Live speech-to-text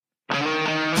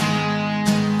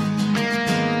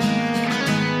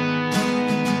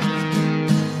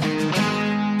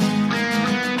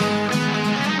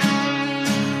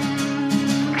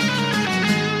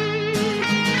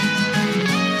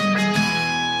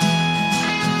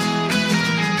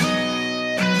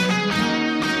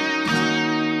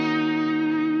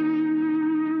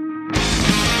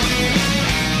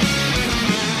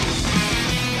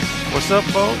What's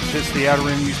up, folks? It's the Outer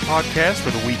Rim News Podcast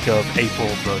for the week of April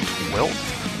the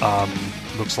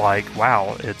 12th. Looks like,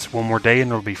 wow, it's one more day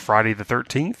and it'll be Friday the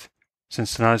 13th.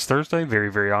 Since tonight is Thursday. Very,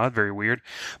 very odd, very weird.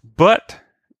 But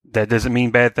that doesn't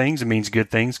mean bad things. It means good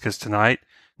things, because tonight,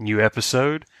 new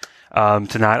episode.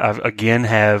 Tonight, I again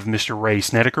have Mr. Ray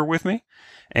Snedaker with me.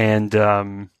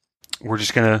 And we're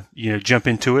just going to, jump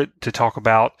into it to talk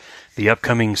about the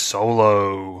upcoming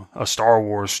Solo, a Star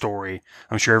Wars story.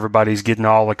 I'm sure everybody's getting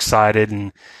all excited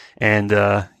and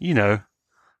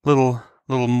little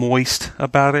moist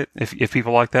about it. If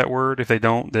people like that word, if they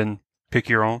don't, then pick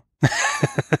your own.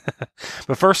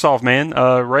 But first off, man,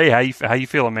 Ray, how you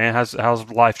feeling, man? How's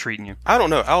life treating you? I don't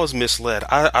know. I was misled.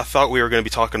 I thought we were going to be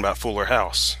talking about Fuller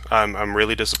House. I'm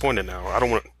really disappointed now. I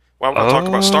don't want. Why would I talk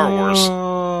about Star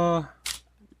Wars?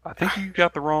 I think you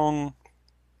got the wrong.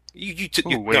 Wait,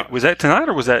 no. Was that tonight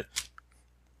or was that?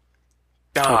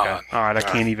 Okay. All right. I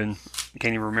can't even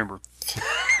remember.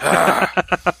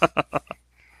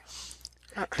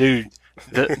 Dude,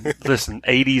 listen.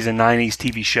 80s and 90s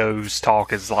TV shows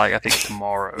talk is like, I think,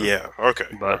 tomorrow. Yeah. Okay.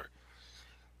 But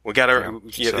we got to.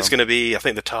 Yeah, it's going to be. I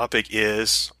think the topic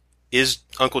is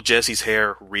Uncle Jesse's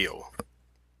hair real?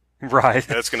 Right.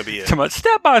 That's going to be it. Come on,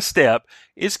 step by step.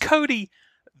 Is Cody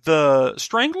the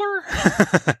Strangler?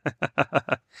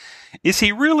 Is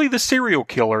he really the serial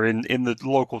killer in the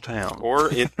local town? Or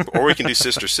we can do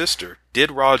sister.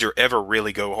 Did Roger ever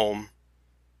really go home?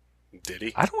 Did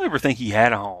he? I don't ever think he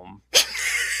had a home.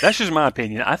 That's just my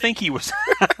opinion. I think he was.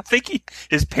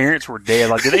 His parents were dead.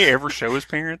 Like, did they ever show his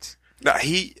parents? No,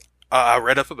 I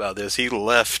read up about this. He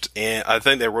left, and I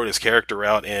think they wrote his character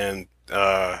out, and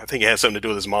I think it had something to do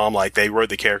with his mom. Like, they wrote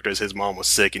the character as his mom was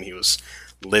sick, and he was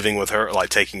living with her, like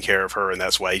taking care of her, and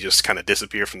that's why he just kind of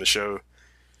disappeared from the show.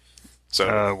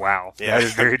 So, wow, yeah. That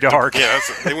is very dark. Yeah,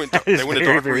 they went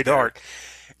a very dark.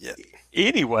 Yeah.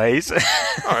 Anyways, all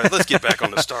right, let's get back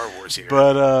on the Star Wars here.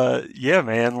 But yeah,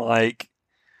 man,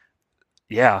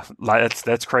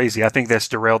 that's crazy. I think that's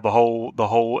derailed the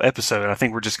whole episode. I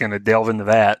think we're just going to delve into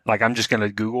that. Like, I'm just going to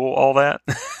Google all that.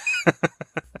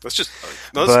 Let's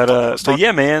talk,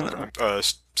 yeah, man.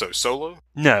 So Solo?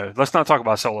 No, let's not talk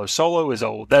about Solo. Solo is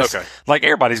old. That's okay. Like,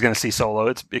 everybody's going to see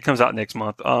Solo. It comes out next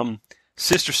month.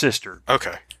 Sister.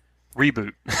 Okay.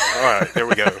 Reboot. All right, there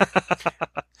we go.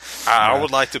 I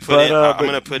would like to put in. I'm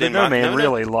going to put in. No, man,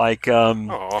 really, like,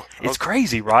 it's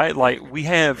crazy, right? Like, we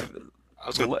have.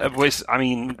 I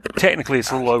mean, technically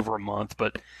it's a little over a month,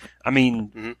 but I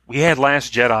mean, we had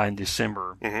Last Jedi in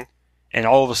December, and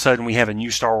all of a sudden we have a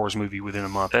new Star Wars movie within a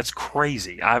month. That's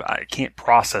crazy. I can't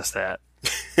process that.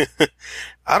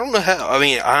 I don't know how. I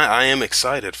mean, I am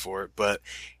excited for it, but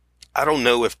I don't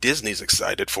know if Disney's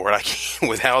excited for it.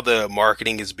 With how the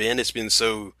marketing has been, it's been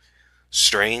so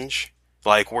strange.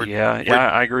 Like,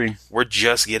 I agree. We're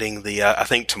just getting the. I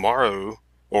think tomorrow.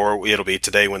 Or it'll be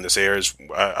today when this airs.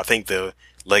 I think the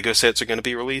Lego sets are going to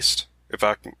be released. If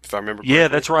I remember. Yeah,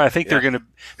 that's right. I think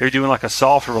they're doing like a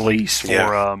soft release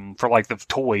for like the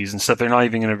toys and stuff. They're not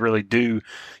even going to really do,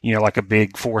 like a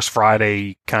big Force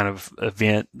Friday kind of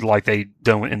event like they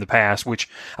done in the past. Which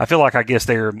I feel like, I guess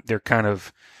they're kind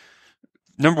of,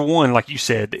 number one, like you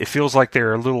said, it feels like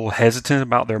they're a little hesitant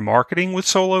about their marketing with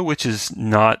Solo, which is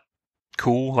not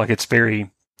cool. Like, it's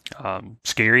very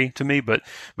scary to me, but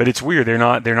it's weird. They're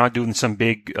not doing some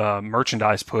big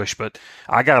merchandise push. But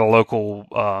I got a local.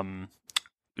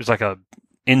 There's like a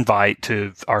invite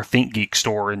to our Think Geek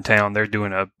store in town. They're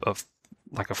doing a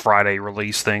Friday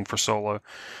release thing for Solo.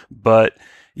 But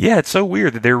yeah, it's so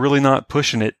weird that they're really not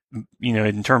pushing it,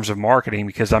 in terms of marketing.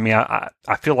 Because I mean, I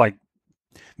feel like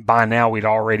by now we'd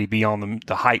already be on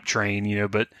the hype train,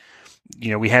 but.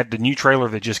 We had the new trailer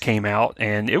that just came out,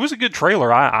 and it was a good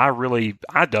trailer. I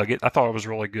dug it. I thought it was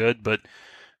really good, but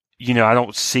I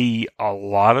don't see a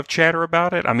lot of chatter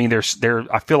about it. I mean, I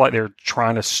feel like they're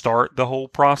trying to start the whole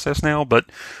process now, but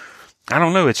I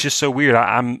don't know. It's just so weird.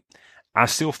 I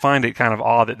still find it kind of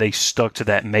odd that they stuck to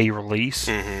that May release,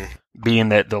 being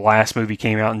that the last movie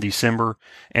came out in December,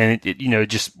 and it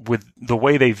just with the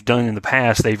way they've done in the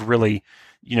past, they've really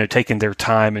taken their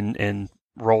time and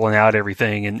rolling out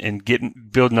everything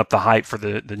and building up the hype for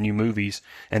the new movies.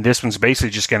 And this one's basically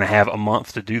just going to have a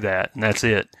month to do that, and that's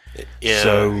it. Yeah.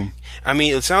 So, I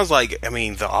mean, it sounds like,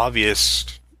 the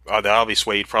obvious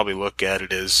way you'd probably look at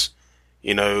it is,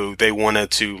 they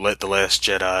wanted to let The Last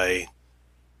Jedi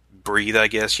breathe, I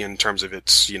guess, in terms of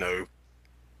its,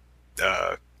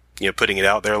 putting it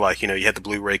out there. Like, you had the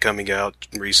Blu-ray coming out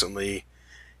recently,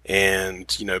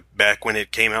 and, back when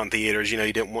it came out in theaters, you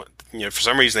didn't want, for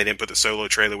some reason they didn't put the Solo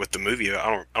trailer with the movie.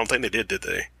 I don't think they did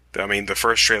they? I mean, the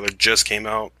first trailer just came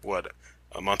out,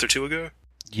 a month or two ago?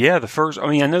 Yeah, the first. I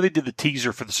mean, I know they did the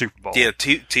teaser for the Super Bowl. Yeah,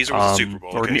 teaser was the Super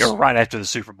Bowl. Or right after the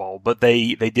Super Bowl. But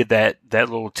they did that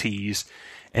little tease,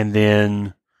 and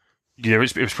then it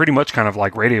was pretty much kind of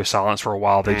like radio silence for a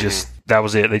while. They that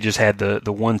was it. They just had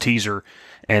the one teaser,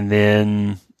 and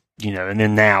then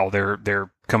now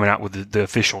they're coming out with the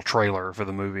official trailer for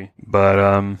the movie.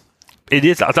 But it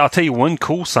is. I'll tell you, one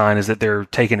cool sign is that they're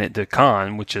taking it to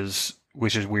Cannes, which is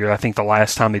weird. I think the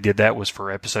last time they did that was for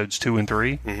episodes 2 and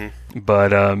 3. Mm-hmm.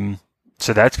 But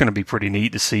so that's going to be pretty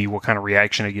neat to see what kind of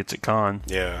reaction it gets at Cannes.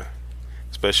 Yeah,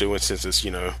 especially since it's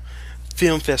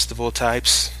film festival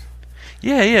types.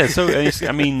 Yeah. So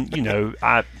I mean,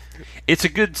 it's a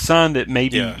good sign that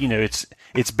maybe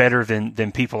it's better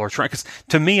than people are trying. Because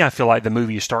to me, I feel like the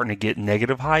movie is starting to get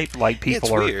negative hype. Like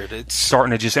people are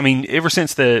starting to just. I mean, ever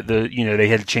since the they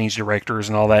had to change directors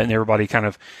and all that, and everybody kind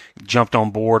of jumped on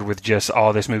board with just,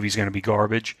 oh, this movie's going to be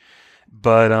garbage.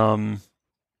 But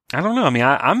I don't know. I mean,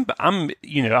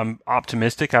 I'm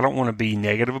optimistic. I don't want to be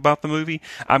negative about the movie.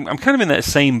 I'm kind of in that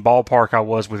same ballpark I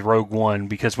was with Rogue One,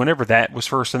 because whenever that was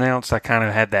first announced, I kind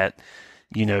of had that.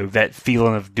 That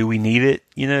feeling of, do we need it?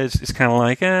 It's kind of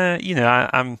like,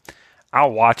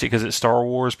 I'll watch it because it's Star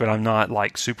Wars, but I'm not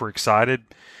like super excited.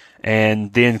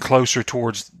 And then closer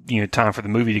towards, time for the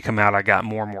movie to come out, I got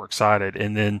more and more excited.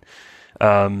 And then,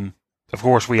 of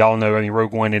course, we all know,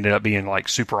 Rogue One ended up being like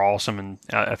super awesome. And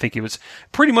I think it was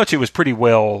pretty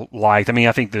well liked. I mean,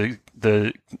 I think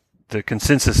the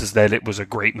consensus is that it was a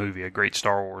great movie, a great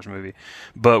Star Wars movie.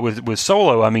 But with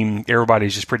Solo, I mean,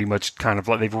 everybody's just pretty much kind of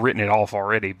like, they've written it off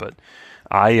already. But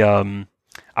I'm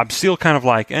still kind of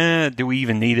like, do we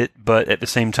even need it? But at the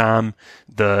same time,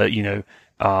 I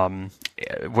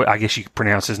guess you could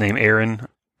pronounce his name Aaron.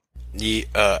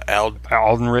 Alden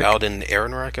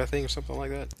Ehrenreich, I think, or something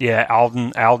like that. Yeah,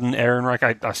 Alden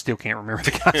Ehrenreich. I still can't remember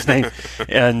the guy's name.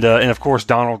 And of course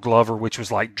Donald Glover, which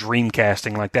was like dream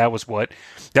casting. Like that was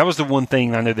the one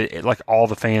thing I know that like all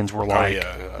the fans were like,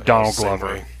 Donald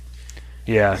Glover.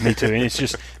 Yeah, me too. And it's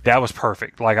just, that was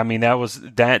perfect. Like, I mean,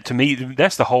 that to me,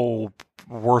 that's the whole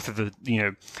worth of the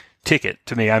ticket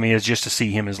to me. I mean, it's just to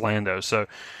see him as Lando. So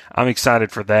I'm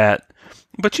excited for that.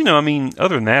 But,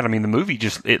 other than that, the movie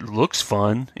it looks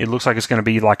fun. It looks like it's going to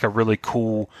be like a really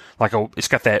cool, it's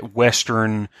got that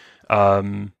Western,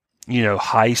 heist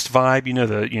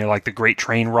vibe, like the great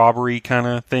train robbery kind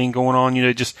of thing going on.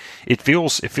 It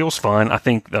feels fun. I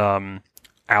think,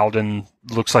 Alden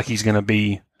looks like he's going to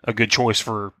be a good choice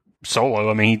for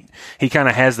Solo. I mean, he kind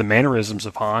of has the mannerisms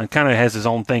of Han, kind of has his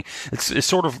own thing. It's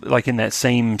sort of like in that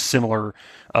same similar,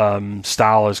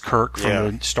 style as Kirk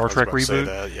from the Star Trek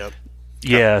reboot. Yep.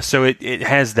 Yeah, so it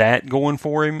has that going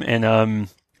for him, and I mean,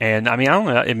 I don't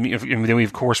know. Then we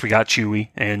got Chewie,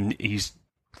 and he's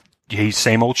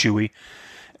same old Chewie,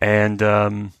 and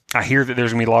I hear that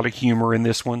there's gonna be a lot of humor in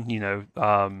this one.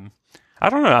 I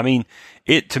don't know. I mean,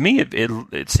 to me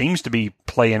it seems to be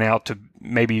playing out to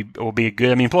maybe it will be a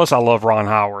good. I mean, plus I love Ron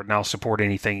Howard, and I'll support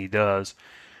anything he does.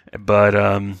 But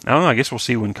I don't know. I guess we'll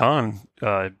see when Khan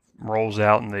rolls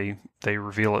out and they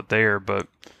reveal it there, but.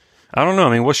 I don't know.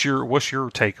 I mean, what's your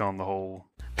take on the whole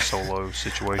Solo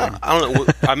situation? I don't know.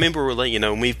 I remember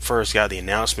when we first got the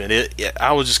announcement,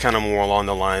 I was just kind of more along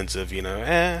the lines of, and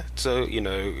I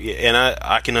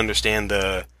can understand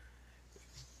the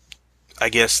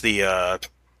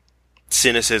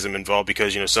cynicism involved,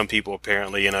 because, some people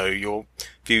apparently,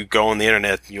 if you go on the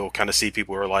internet, you'll kind of see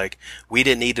people who are like, we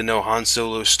didn't need to know Han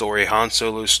Solo's story.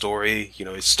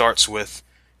 It starts with,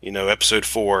 episode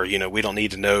 4, we don't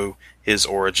need to know his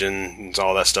origin and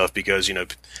all that stuff, because,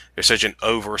 there's such an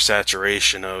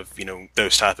oversaturation of,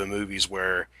 those type of movies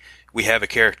where we have a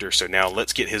character, so now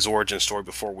let's get his origin story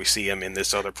before we see him in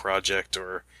this other project,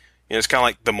 or, it's kind of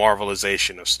like the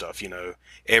Marvelization of stuff,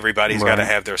 everybody's got to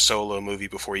have their Solo movie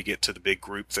before you get to the big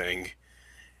group thing.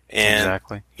 And,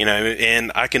 exactly.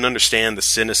 And I can understand the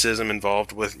cynicism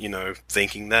involved with,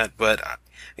 thinking that, but,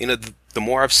 the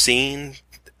more I've seen,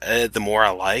 the more I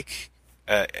like.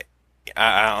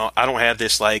 I don't have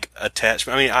this like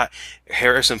attachment. I mean,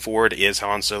 Harrison Ford is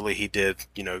Han Solo. He did,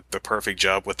 the perfect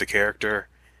job with the character.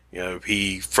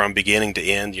 He from beginning to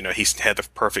end, he's had the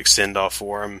perfect send off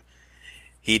for him.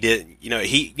 He did,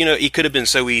 it could have been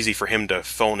so easy for him to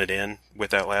phone it in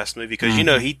with that last movie, because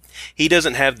he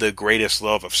doesn't have the greatest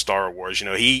love of Star Wars.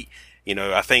 I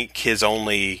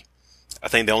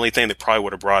think the only thing that probably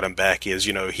would have brought him back is,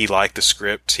 he liked the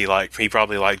script. He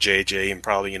probably liked JJ, and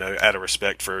probably, out of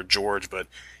respect for George. But,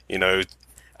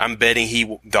 I'm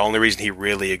betting the only reason he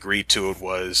really agreed to it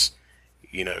was,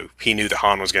 he knew that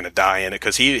Han was going to die in it,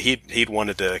 because he'd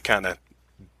wanted to kind of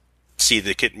see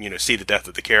the death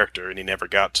of the character, and he never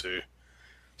got to.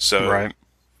 So, right.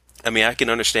 I mean, I can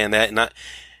understand that,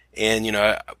 and you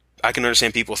know, I can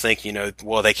understand people think, you know,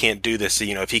 well, they can't do this,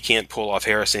 you know, if he can't pull off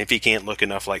Harrison, if he can't look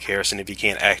enough like Harrison, if he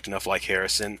can't act enough like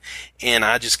Harrison. And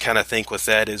I just kind of think with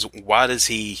that is, why does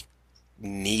he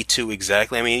need to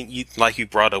exactly? I mean, like you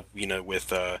brought up, you know,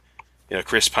 with, you know,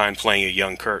 Chris Pine playing a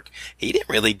young Kirk, he didn't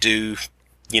really do,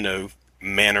 you know,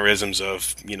 mannerisms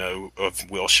of, you know, of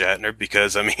Will Shatner,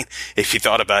 because, I mean, if you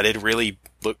thought about it, it really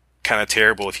looked kind of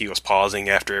terrible if he was pausing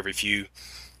after every few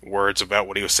words about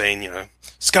what he was saying, you know,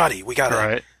 Scotty, we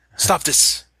gotta stop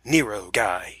this Nero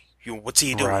guy. What's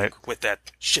he doing with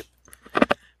that ship?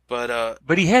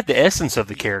 But he had the essence of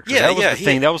the character. Yeah, that was the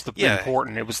thing. That was the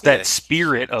important. It was that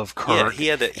spirit of Kirk. He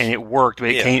had and it worked.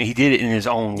 But he did it in his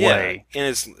own way.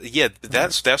 And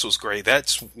that's what's great.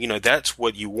 That's, you know, that's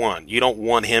what you want. You don't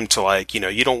want him to, like, you know,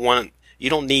 you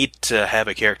don't need to have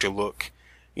a character look,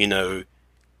 you know,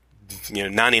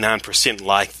 99%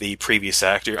 like the previous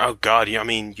actor. Oh God, I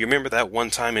mean, you remember that one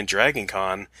time in Dragon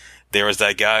Con, there was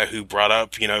that guy who brought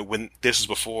up, you know, when this was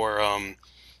before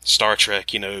Star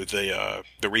Trek, you know, the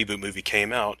reboot movie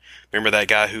came out. Remember that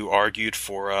guy who argued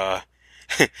for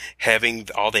having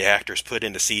all the actors put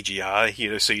into CGI,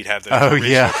 you know, so you'd have the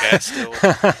original cast still.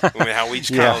 I mean, how we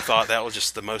just kind of thought that was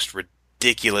just the most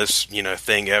ridiculous, you know,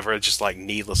 thing ever, just like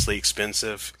needlessly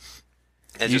expensive.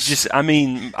 I was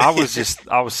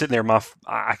sitting there,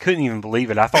 I couldn't even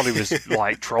believe it. I thought he was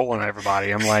like trolling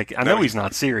everybody. I'm like, I know he's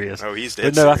not serious. No, he's dead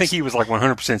But no, serious. I think he was like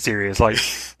 100% serious. Like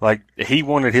he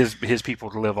wanted his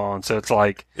people to live on. So it's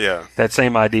like that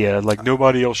same idea. Like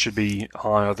nobody else should be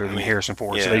Han other than Harrison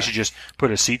Ford. Yeah. So they should just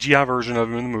put a CGI version of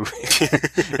him in the movie.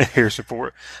 Harrison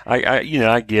Ford.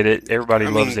 I get it. Everybody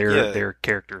loves their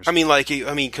characters.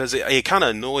 Because it kind of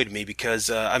annoyed me because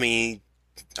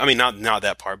not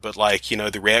that part, but like, you know,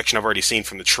 the reaction I've already seen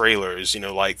from the trailers, you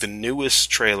know, like the newest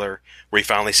trailer where you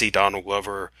finally see Donald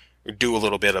Glover do a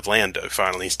little bit of Lando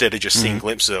finally, instead of just seeing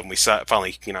glimpses of him, we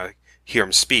finally, you know, hear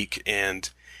him speak. And,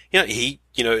 you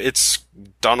know, it's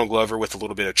Donald Glover with a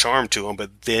little bit of charm to him,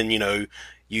 but then, you know,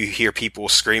 you hear people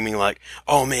screaming like,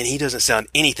 oh man, he doesn't sound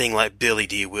anything like Billy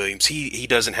D. Williams. He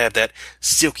doesn't have that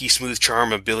silky smooth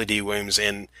charm of Billy D. Williams.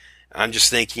 And I'm just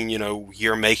thinking, you know,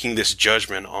 you're making this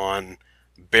judgment on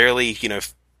barely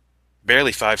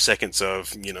 5 seconds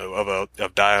of, you know,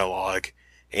 of dialogue,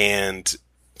 and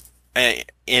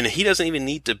he doesn't even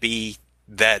need to be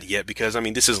that yet, because I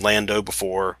mean, this is Lando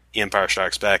before Empire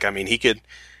Strikes Back. I mean, he could.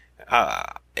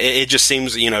 It just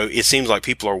seems, you know, it seems like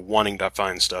people are wanting to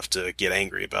find stuff to get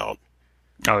angry about.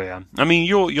 Oh yeah, I mean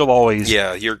you'll always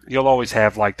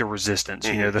have like the resistance,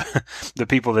 you know, the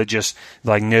people that just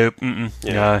like nope,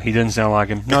 no, he doesn't sound like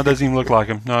him, no, it doesn't even look like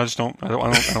him, no, I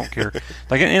don't care.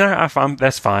 Like, and I find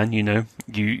that's fine, you know,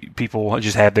 people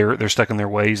just have they're stuck in their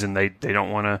ways and they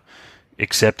don't want to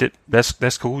accept it.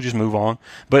 That's cool, just move on.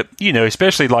 But you know,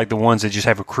 especially like the ones that just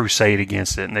have a crusade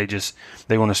against it and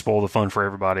they want to spoil the fun for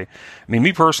everybody. I mean,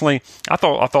 me personally, I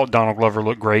thought Donald Glover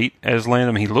looked great as Lando.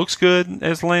 I mean, he looks good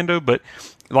as Lando, but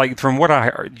like from what I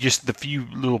heard, just the few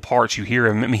little parts you hear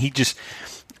him, I mean, he just,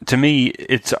 to me,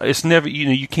 it's never, you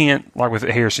know, you can't, like with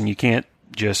Harrison, you can't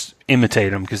just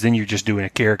imitate him, because then you're just doing a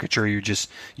caricature. You're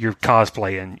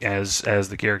cosplaying as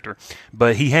the character.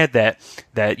 But he had that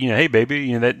you know, hey baby,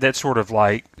 you know, that sort of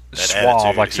like that suave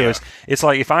attitude, like, so it's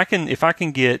like if I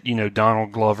can get, you know,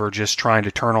 Donald Glover just trying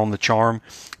to turn on the charm.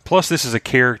 Plus, this is a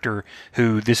character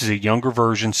this is a younger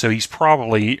version, so he's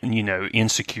probably, you know,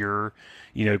 insecure.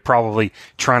 You know, probably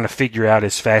trying to figure out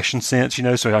his fashion sense, you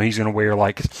know, so he's going to wear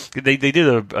like, they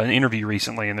did an interview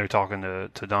recently and they're talking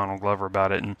to Donald Glover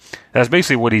about it. And that's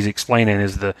basically what he's explaining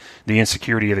is the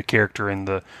insecurity of the character and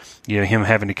the, you know, him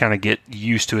having to kind of get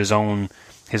used to his own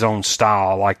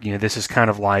style. Like, you know, this is kind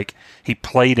of like he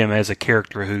played him as a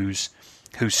character who's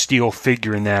still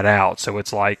figuring that out. So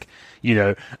it's like, you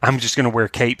know, I'm just going to wear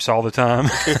capes all the time.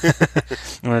 I'm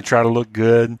going to try to look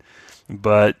good.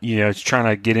 But, you know, it's trying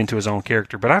to get into his own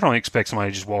character. But I don't expect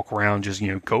somebody to just walk around just,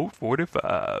 you know, code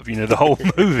 45, you know, the whole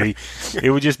movie. It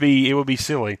would be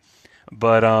silly.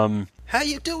 But, how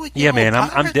you doing, yeah, man,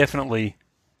 I'm definitely,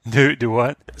 do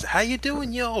what? How you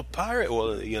doing, you old pirate?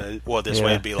 Well, you know, this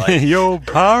way it'd be like, you old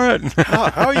pirate.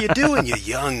 how are you doing, you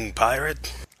young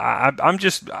pirate? I'm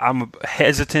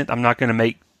hesitant. I'm not going to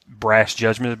make brash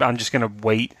judgments. I'm just going to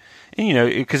wait. And, you know,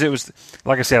 because it was,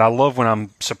 like I said, I love when I'm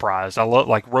surprised. I love,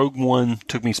 like, Rogue One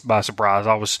took me by surprise.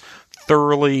 I was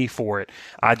thoroughly for it.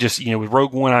 I just, you know, with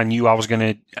Rogue One, I knew I was going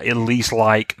to at least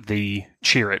like the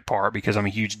Chirrut part because I'm a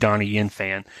huge Donnie Yen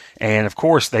fan. And, of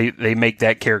course, they make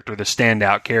that character the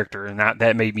standout character, and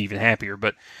that made me even happier.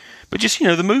 But But just,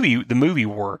 the movie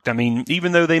worked. I mean,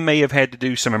 even though they may have had to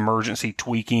do some emergency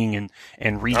tweaking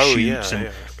and reshoots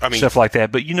and stuff like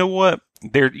that. But you know what?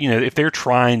 If they're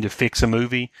trying to fix a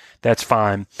movie, that's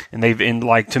fine. And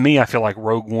like, to me, I feel like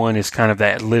Rogue One is kind of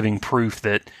that living proof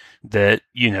that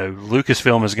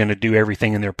Lucasfilm is going to do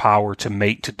everything in their power to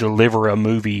deliver a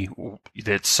movie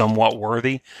that's somewhat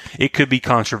worthy. It could be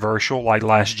controversial, like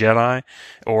Last Jedi,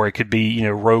 or it could be,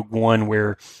 Rogue One,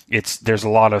 where there's a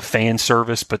lot of fan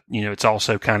service, but, it's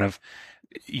also kind of,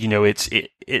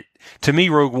 to me,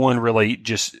 Rogue One really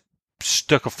just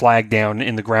stuck a flag down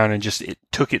in the ground and it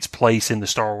took its place in the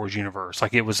Star Wars universe.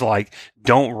 Like, it was like,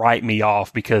 don't write me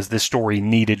off because this story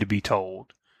needed to be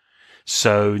told.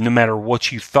 So no matter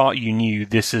what you thought you knew,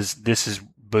 this is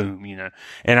boom,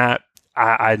 and I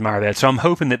admire that. So I'm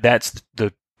hoping that's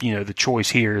the choice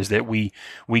here is that we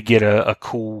get a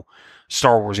cool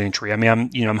Star Wars entry. I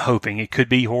mean, I'm hoping it could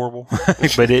be horrible,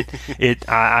 but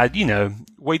I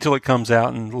wait till it comes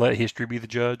out and let history be the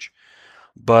judge.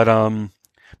 But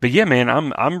yeah, man,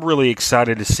 I'm really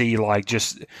excited to see, like,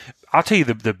 I'll tell you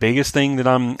the biggest thing that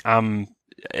I'm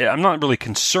not really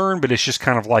concerned, but it's just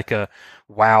kind of like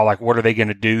wow, like, what are they going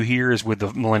to do here is with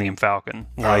the Millennium Falcon.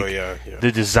 Like,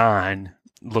 the design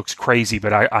looks crazy,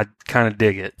 but I kind of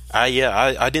dig it.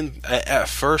 I didn't at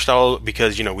first,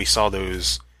 because, we saw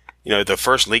those, the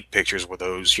first leak pictures were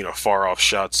those, far off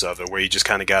shots of it where you just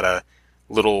kind of got a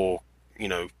little,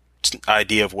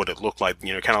 idea of what it looked like,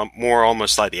 kind of more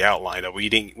almost like the outline of it. We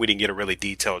didn't get a really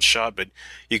detailed shot, but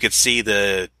you could see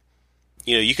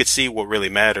you could see what really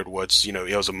mattered was,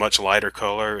 it was a much lighter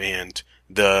color, and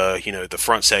the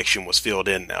front section was filled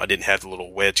in now. It didn't have the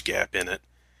little wedge gap in it.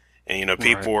 And,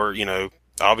 people were,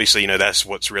 obviously, that's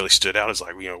what's really stood out is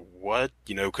like, what?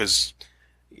 Because,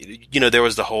 there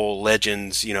was the whole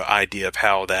Legends, idea of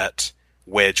how that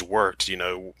wedge worked.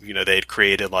 They'd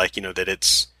created like, that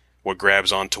it's what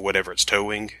grabs onto whatever it's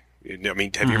towing. I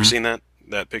mean, have you ever seen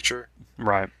that picture?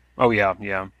 Right. Oh, yeah,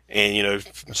 yeah. And,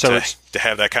 to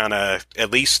have that kind of,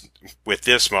 at least with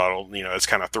this model, it's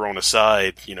kind of thrown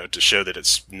aside, to show that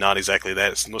it's not exactly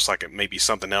that. It looks like it may be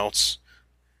something else.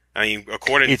 I mean,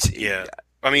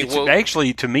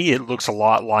 actually, to me, it looks a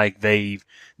lot like they've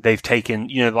taken,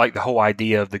 like the whole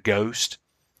idea of the Ghost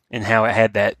and how it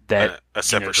had that a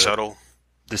separate shuttle.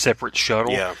 The separate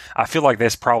shuttle. Yeah. I feel like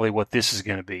that's probably what this is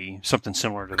going to be, something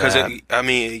similar to that.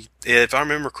 Because, if I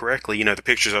remember correctly, the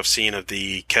pictures I've seen of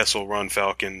the Kessel Run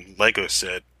Falcon Lego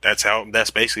set, that's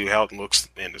basically how it looks.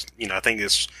 And, I think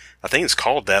it's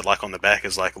called that, like on the back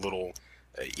is like a little,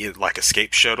 like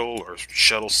escape shuttle or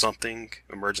shuttle something,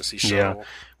 emergency shuttle. Yeah.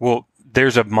 Well,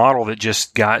 there's a model that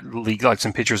just got leaked, like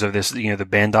some pictures of this, the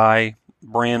Bandai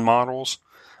brand models.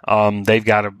 They've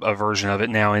got a version of it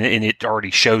now, and it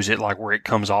already shows it like where it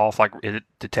comes off, like it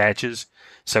detaches.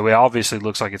 So it obviously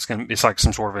looks like it's like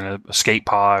some sort of an escape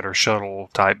pod or shuttle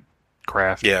type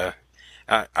craft. Yeah,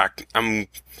 I'm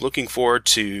looking forward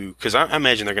to, because I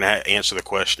imagine they're going to answer the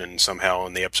question somehow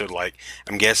in the episode. Like,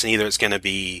 I'm guessing either it's going to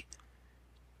be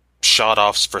shot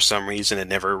off for some reason and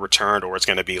never returned, or it's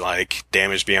going to be like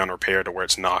damaged beyond repair to where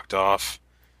it's knocked off.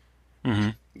 Mm-hmm.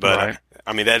 But right.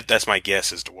 That's my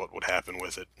guess as to what would happen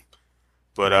with it.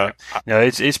 But no,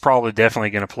 it's probably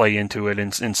definitely going to play into it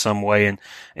in some way,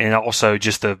 and also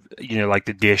just the like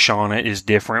the dish on it is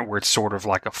different, where it's sort of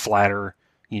like a flatter,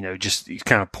 just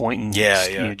kind of pointing,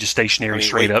 just stationary,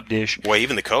 straight up dish. Well,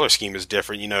 even the color scheme is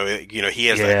different. He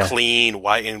has that clean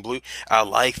white and blue. I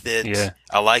like that. Yeah.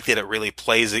 I like that it really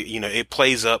plays it. It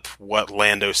plays up what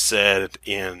Lando said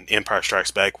in Empire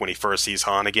Strikes Back when he first sees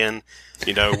Han again.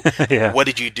 What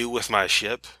did you do with my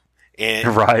ship?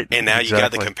 And right. And now you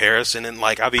got the comparison, and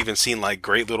like I've even seen like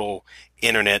great little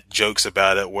internet jokes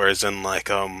about it. Whereas in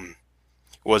like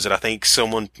was it? I think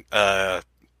someone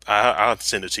I'll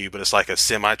send it to you, but it's like a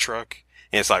semi truck,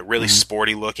 and it's like really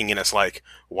sporty looking, and it's like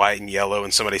white and yellow,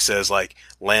 and somebody says like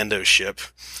Lando ship,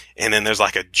 and then there's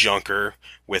like a junker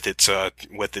with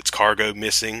its cargo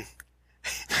missing.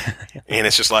 And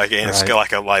it's just like, and it's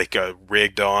got like a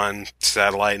rigged on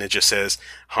satellite, and it just says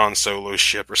Han Solo's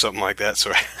ship or something like that.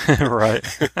 So, right,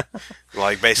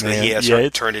 like basically he has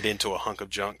turned it into a hunk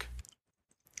of junk.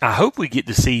 I hope we get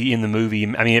to see in the movie.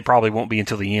 I mean, it probably won't be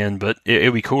until the end, but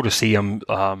it'd be cool to see him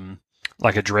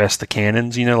like address the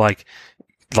cannons. Like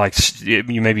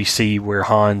you maybe see where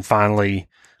Han finally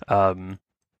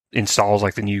installs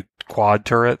like the new quad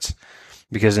turrets,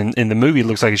 because in the movie it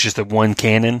looks like it's just a one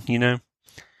cannon.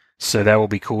 So that will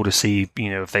be cool to see,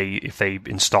 if they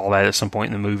install that at some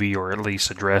point in the movie, or at least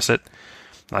address it.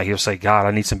 Like he'll say, "God,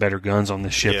 I need some better guns on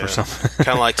this ship," or something.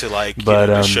 Kind of like to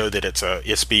to show that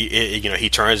he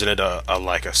turns it into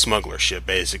a smuggler ship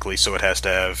basically. So it has to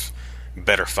have,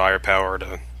 better firepower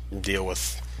to deal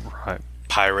with Right.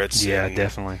 pirates. Yeah,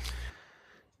 definitely.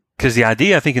 Because the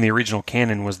idea, I think, in the original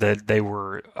canon was that they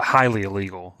were highly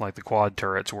illegal. Like the quad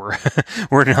turrets were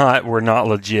were not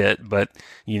legit. But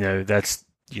that's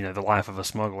the life of a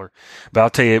smuggler. But I'll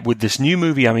tell you, with this new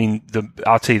movie, I mean,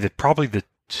 I'll tell you that probably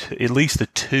at least the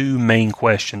two main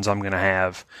questions I'm going to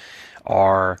have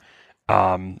are,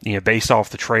 based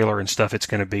off the trailer and stuff. It's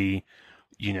going to be,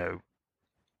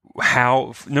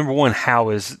 how, number one, how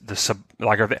is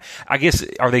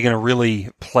are they going to really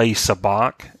play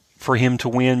Sabak for him to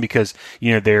win? Because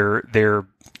they're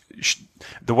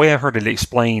the way I heard it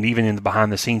explained, even in the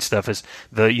behind the scenes stuff, is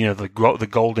the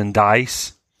golden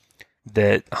dice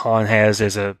that Han has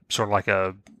as a sort of like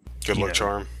a good luck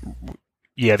charm.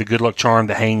 Yeah, the good luck charm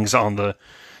that hangs in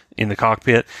the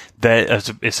cockpit, that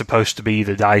is supposed to be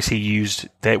the dice he used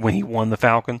that when he won the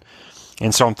Falcon.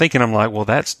 And so I'm like, well,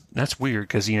 that's weird,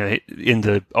 because in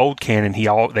the old canon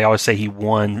they always say he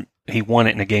won it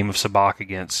in a game of Sabak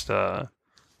against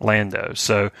Lando.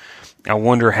 So I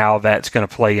wonder how that's going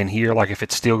to play in here. Like if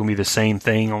it's still going to be the same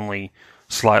thing, only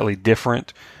slightly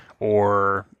different,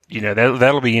 or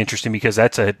that'll be interesting, because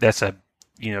that's a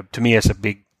to me that's a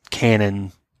big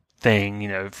canon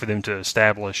thing, for them to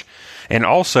establish. And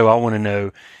also I want to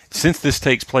know, since this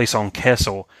takes place on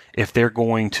Kessel, if they're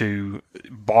going to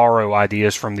borrow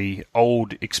ideas from the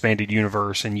old expanded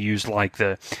universe and use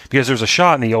because there's a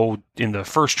shot in the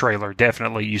first trailer,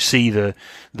 definitely you see the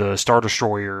Star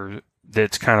Destroyer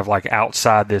that's kind of like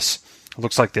outside this,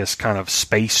 looks like this kind of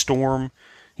space storm,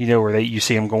 where you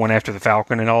see them going after the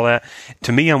Falcon and all that.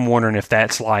 To me, I'm wondering if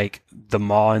that's like the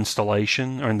Maw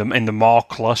installation, or in the Maw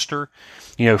cluster,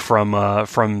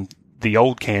 from the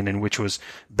old canon, which was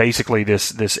basically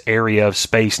this area of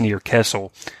space near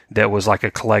Kessel that was like a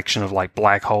collection of like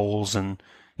black holes and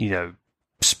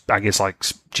I guess like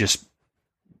just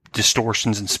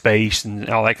distortions in space and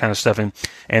all that kind of stuff,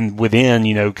 and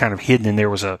within kind of hidden in there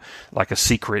was a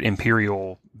secret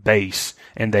Imperial base,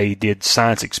 and they did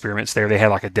science experiments there. They had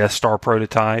like a Death Star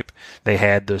prototype. They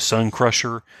had the Sun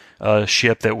Crusher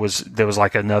ship that was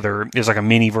like it was like a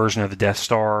mini version of the Death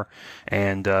Star,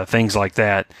 and things like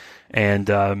that. And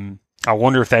I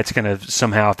wonder if that's going to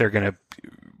somehow, if they're going to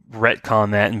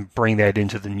retcon that and bring that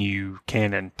into the new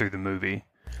canon through the movie.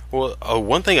 Well,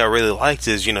 one thing I really liked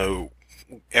is,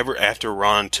 ever after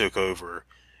Ron took over,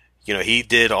 he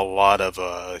did a lot of,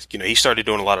 he started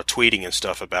doing a lot of tweeting and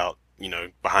stuff about,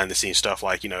 behind the scenes stuff,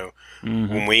 like,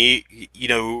 when we,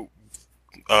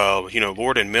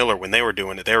 Lord and Miller, when they were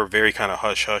doing it, they were very kind of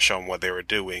hush hush on what they were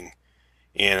doing.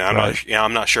 And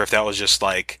I'm not sure if that was just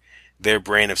like their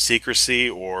brand of secrecy,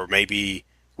 or maybe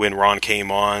when Ron came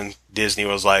on, Disney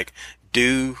was like,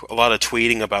 do a lot of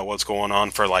tweeting about what's going on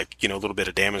for a little bit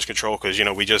of damage control, because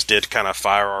we just did kind of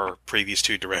fire our previous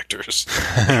two directors,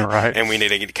 right? And we need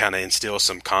to kind of instill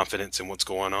some confidence in what's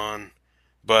going on.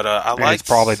 But that's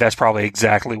probably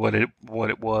exactly what it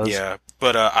was. Yeah,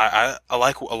 but I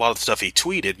like a lot of the stuff he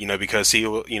tweeted, because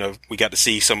we got to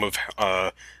see some of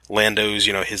Lando's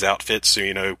his outfits,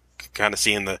 so kind of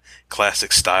seeing the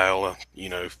classic style,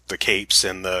 the capes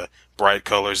and the bright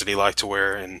colors that he liked to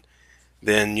wear. And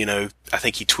then, I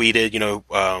think he tweeted,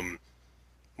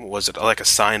 was it like a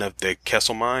sign of the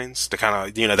Kessel mines? The kind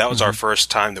of, that was our first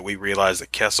time that we realized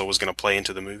that Kessel was going to play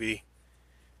into the movie.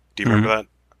 Do you remember that?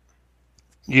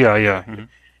 Yeah, yeah.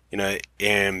 Mm-hmm.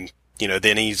 And,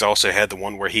 then he's also had the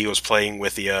one where he was playing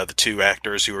with the two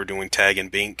actors who were doing Tag and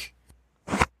Bink.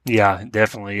 Yeah,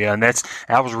 definitely. Yeah, and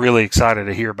I was really excited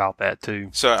to hear about that too.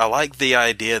 So I like the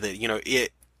idea that,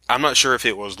 I'm not sure if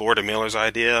it was Lord and Miller's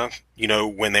idea,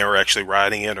 when they were actually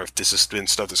writing it, or if this has been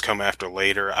stuff that's come after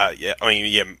later.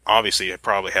 Obviously it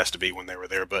probably has to be when they were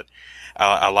there, but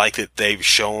I like that they've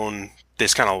shown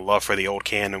this kind of love for the old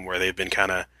canon, where they've been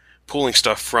kind of pulling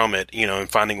stuff from it, and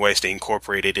finding ways to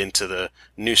incorporate it into the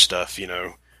new stuff,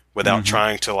 without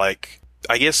trying to I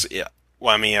guess, yeah.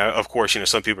 Well, of course,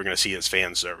 some people are going to see it as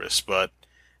fan service, but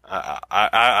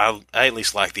I at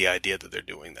least like the idea that they're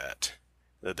doing that.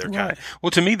 That they're kind of... Well,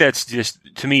 to me,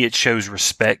 it shows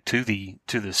respect to the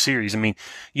series.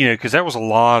 Because that was a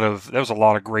lot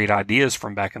of great ideas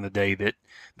from back in the day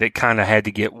that kind of had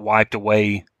to get wiped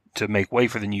away to make way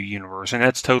for the new universe, and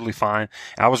that's totally fine.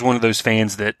 I was one of those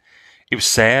fans that it was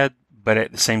sad, but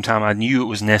at the same time, I knew it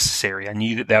was necessary. I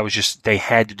knew that was just, they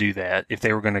had to do that if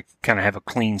they were going to kind of have a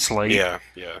clean slate. Yeah.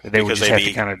 They would just have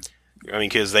to kind of...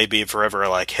 because they'd be forever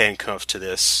handcuffed to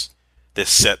this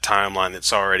set timeline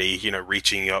that's already,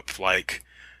 reaching up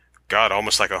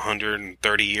almost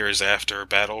 130 years after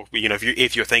battle.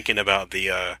 If you're thinking about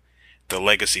the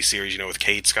Legacy series, with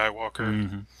Cade Skywalker.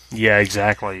 Mm-hmm. Yeah,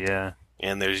 exactly. Yeah.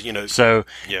 And there's, so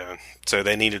yeah. So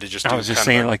they needed to just do I was just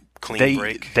saying, like, clean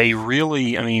break. They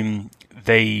really, I mean,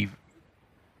 they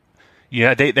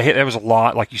there was a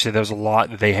lot, like you said, there was a lot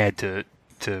that they had to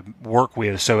work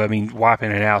with. So, I mean,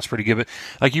 wiping it out is pretty good. But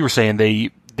like you were saying,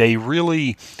 they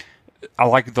really, I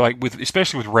like with,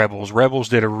 especially with Rebels. Rebels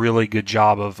did a really good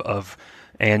job of,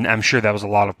 and I'm sure that was a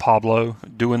lot of Pablo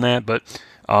doing that, but,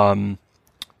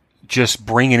 just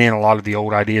bringing in a lot of the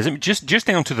old ideas, I mean, just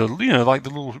down to the, like the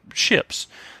little ships,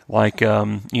 like,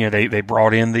 they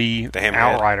brought in the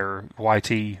Outrider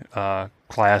YT,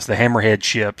 class, the Hammerhead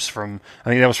ships from, I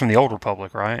think that was from the Old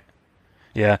Republic, right?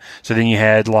 Yeah. So then you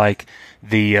had like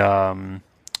the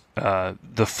I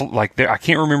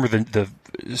can't remember the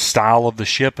style of the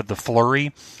ship, but the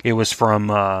Flurry, it was from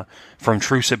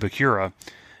Truce at Bakura,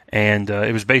 and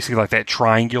it was basically like that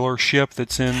triangular ship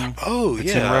that's in in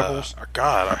Rebels.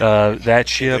 God, that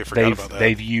ship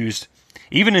they've used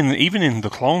even in the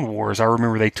Clone Wars. I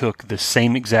remember they took the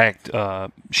same exact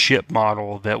ship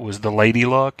model that was the Lady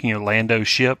Luck, Lando's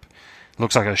ship.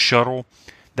 Looks like a shuttle.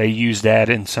 They used that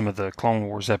in some of the Clone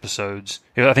Wars episodes.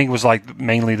 I think it was like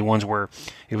mainly the ones where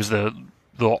it was the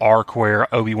little arc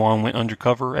where Obi-Wan went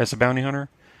undercover as a bounty hunter,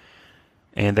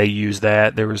 and they used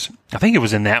that. I think it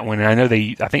was in that one, and I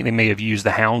think they may have used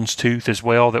the Houndstooth as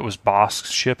well. That was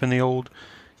Bosk's ship in the old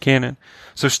canon.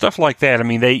 So stuff like that. I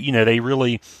mean, they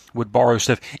really would borrow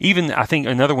stuff. Even I think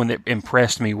another one that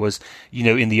impressed me was,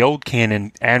 in the old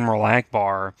canon, Admiral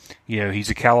Akbar. He's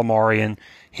a Calamarian.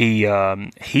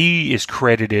 He is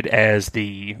credited as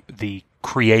the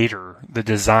creator, the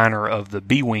designer of the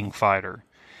B-wing fighter.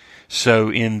 So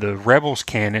in the Rebels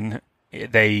canon,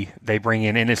 they bring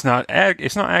in, and it's not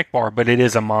Akbar, but it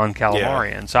is a Mon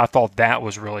Calamarian. Yeah. So I thought that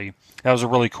was a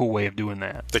really cool way of doing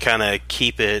that. To kind of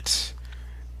keep it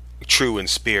true in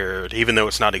spirit, even though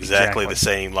it's not exactly the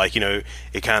same. Like,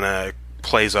 it kind of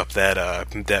plays up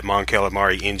that Mon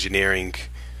Calamari engineering.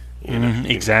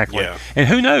 Exactly. Yeah. And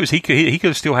who knows? He could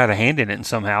have still had a hand in it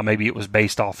somehow. Maybe it was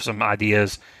based off some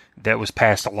ideas that was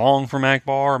passed along from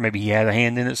Akbar. Or maybe he had a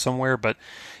hand in it somewhere. But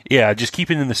yeah, just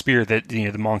keeping in the spirit that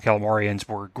the Mon Calamarians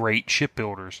were great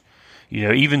shipbuilders.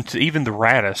 Even the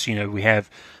Raddus. We have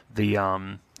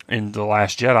the in The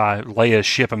Last Jedi, Leia's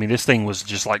ship. I mean, this thing was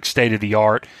just like state of the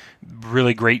art,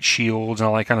 really great shields and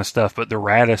all that kind of stuff. But the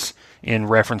Raddus, in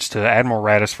reference to Admiral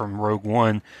Raddus from Rogue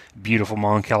One, beautiful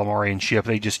Mon Calamarian ship.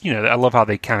 They just, I love how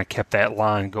they kind of kept that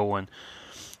line going.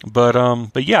 But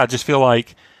yeah, I just feel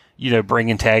like,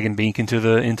 bringing Tag and Beak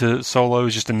into Solo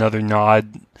is just another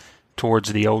nod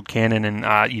towards the old canon, and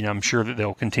I'm sure that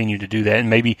they'll continue to do that. And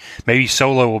maybe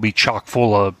Solo will be chock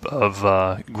full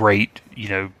of great,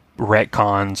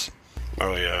 retcons.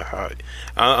 Oh yeah,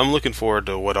 I'm looking forward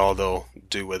to what all they'll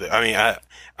do with it. I mean,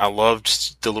 I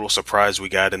loved the little surprise we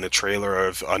got in the trailer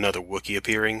of another Wookiee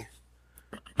appearing.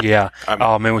 Yeah.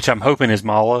 Which I'm hoping is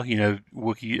Mala,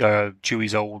 Wookiee,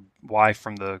 Chewie's old wife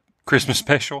from the Christmas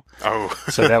special. Oh,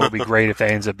 so that would be great if that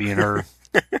ends up being her.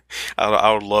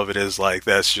 I would love it as like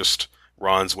that's just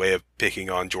Ron's way of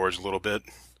picking on George a little bit.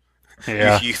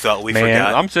 Yeah, you thought we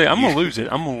forgot. I'm gonna lose it.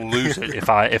 I'm gonna lose it if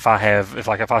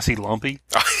I see Lumpy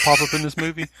pop up in this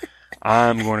movie.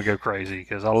 I'm going to go crazy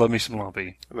because I love me some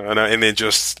Lumpy. No, and then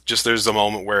just there's a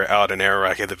moment where out in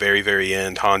Arak at the very, very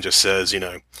end, Han just says,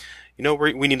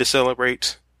 we need to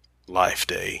celebrate Life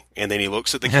Day, and then he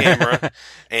looks at the camera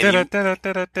and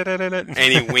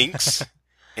he winks,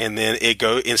 and then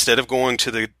instead of going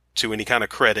to any kind of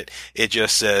credit, it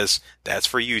just says, "That's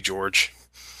for you, George."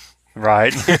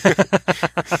 Right.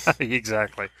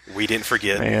 Exactly. We didn't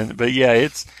forget. Man, but yeah,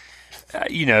 it's,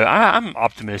 I'm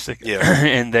optimistic. Yeah.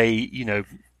 And they,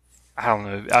 I don't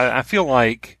know. I feel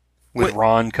like with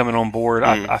Ron coming on board,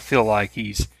 I feel like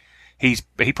he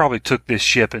probably took this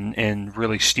ship and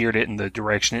really steered it in the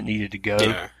direction it needed to go.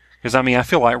 Yeah. Because, I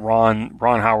feel like Ron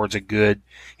Howard's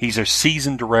he's a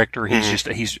seasoned director.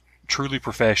 He's truly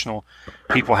professional.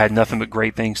 People had nothing but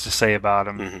great things to say about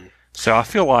him. Mm-hmm. So I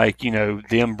feel like,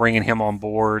 them bringing him on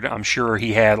board, I'm sure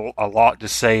he had a lot to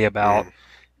say about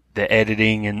the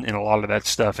editing and a lot of that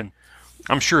stuff. And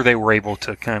I'm sure they were able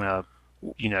to kind of,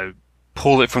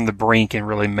 pull it from the brink and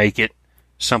really make it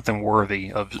something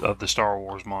worthy of the Star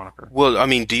Wars moniker. Well, I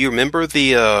mean, do you remember I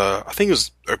think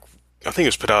it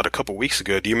was put out a couple weeks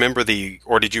ago. Do you remember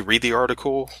or did you read the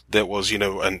article that was,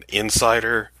 an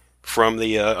insider from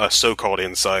a so-called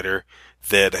insider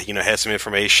that, had some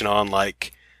information on,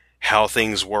 like, how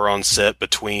things were on set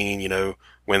between,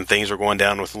 when things were going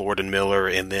down with Lord and Miller,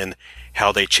 and then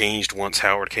how they changed once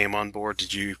Howard came on board.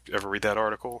 Did you ever read that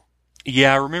article?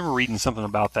 Yeah, I remember reading something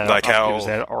about that. Like how it was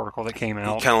that article that came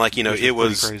out. Kind of like, it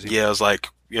was like,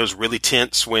 it was really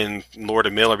tense when Lord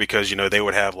and Miller, because, they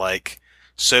would have like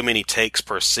so many takes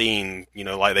per scene,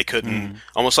 like they couldn't,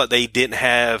 almost like they didn't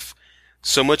have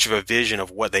so much of a vision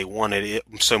of what they wanted. It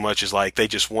so much as like they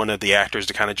just wanted the actors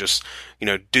to kind of just,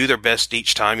 do their best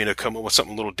each time, come up with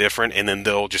something a little different, and then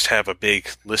they'll just have a big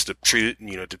list of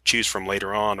to choose from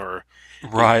later on, or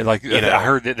right. Like I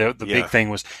heard that the big thing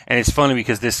was, and it's funny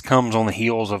because this comes on the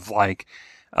heels of like,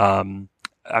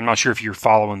 I'm not sure if you're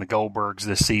following the Goldbergs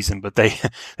this season, but they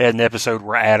had an episode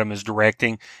where Adam is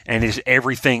directing, and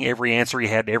every answer he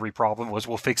had to every problem was,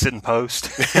 "We'll fix it in post."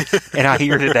 And I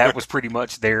hear that was pretty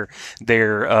much their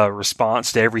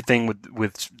response to everything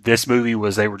with this movie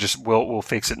was they were just, "We'll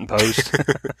fix it in post."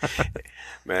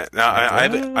 Man, now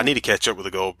I need to catch up with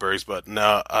the Goldbergs, but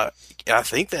no, I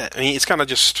think that it's kind of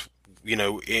just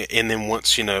and then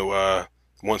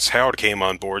once Howard came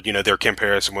on board, their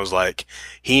comparison was like,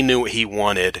 he knew what he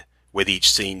wanted with each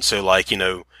scene. So like,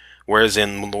 whereas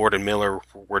in Lord and Miller,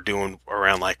 we're doing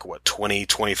around 20,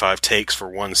 25 takes for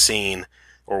one scene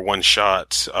or one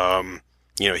shot.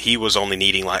 He was only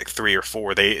needing like 3 or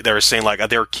 4. They were saying like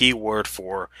their key word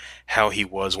for how he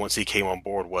was once he came on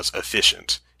board was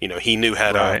efficient. He knew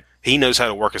how he knows how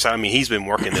to work us out. He's been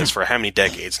working this for how many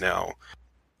decades now?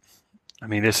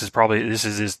 This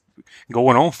is his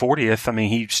going on 40th.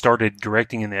 He started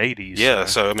directing in the 80s. Yeah,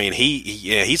 so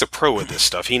he's a pro at this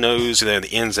stuff. He knows the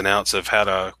ins and outs of how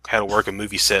to work a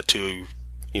movie set to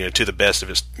the best of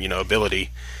his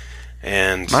ability.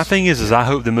 And my thing is I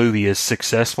hope the movie is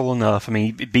successful enough.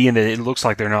 Being that it looks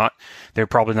like they're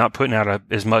probably not putting out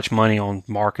as much money on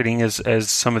marketing as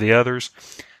some of the others.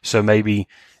 So maybe,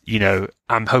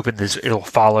 I'm hoping it'll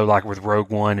follow like with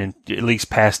Rogue One and at least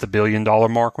past the $1 billion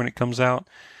mark when it comes out.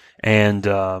 And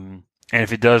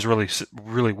if it does really,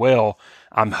 really well,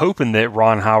 I'm hoping that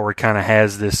Ron Howard kind of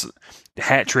has this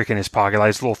hat trick in his pocket, like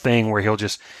this little thing where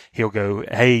he'll go,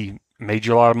 "Hey, made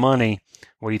you a lot of money.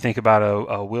 What do you think about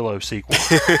a Willow sequel?"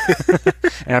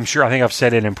 And I think I've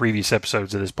said it in previous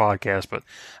episodes of this podcast, but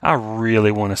I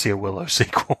really want to see a Willow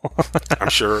sequel. I'm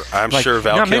sure Val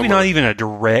Kilmer. Maybe not even a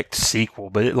direct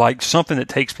sequel, but like something that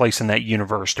takes place in that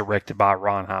universe directed by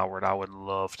Ron Howard. I would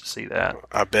love to see that.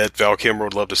 I bet Val Kilmer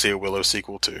would love to see a Willow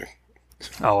sequel too.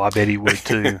 Oh, I bet he would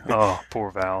too. Oh,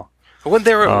 poor Val. Wasn't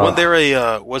there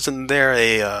a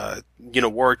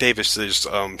Warwick Davis's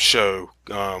show?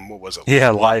 What was it?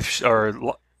 Yeah, Life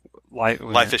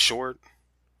is Short.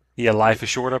 Yeah, Life is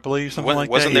Short, I believe, something like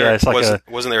wasn't that. There,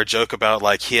 wasn't there a joke about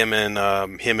like him and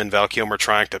Val Kilmer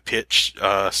trying to pitch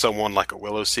someone like a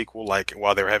Willow sequel, like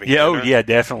while they were having dinner? Oh yeah,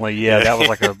 definitely. Yeah, that was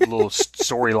like a little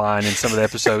storyline in some of the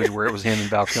episodes where it was him and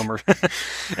Val Kilmer,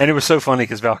 and it was so funny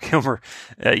because Val Kilmer,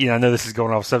 I know this is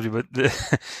going off subject, but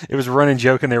it was a running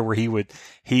joke in there where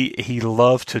he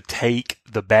loved to take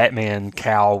the Batman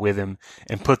cowl with him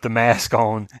and put the mask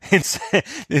on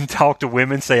and talk to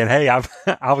women saying, "Hey,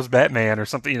 I was Batman," or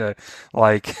something,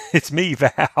 like, "It's me,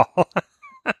 Val."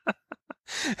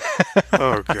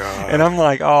 Oh God. And I'm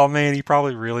like, oh man, he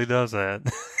probably really does that.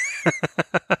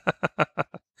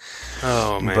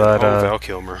 Oh man, Val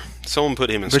Kilmer. Someone put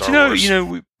him in Star Wars.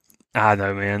 I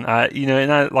know, man.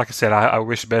 Like I said, I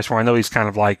wish the best for him. I know he's kind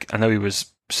of I know he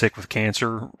was sick with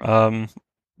cancer,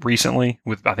 recently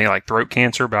with, I think, like throat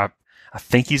cancer, but I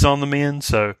think he's on the mend.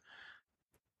 So,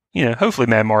 hopefully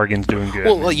Matt Mardigan's doing good.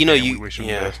 Well,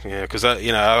 because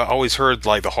I always heard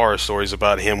like the horror stories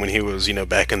about him when he was,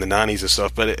 back in the 90s and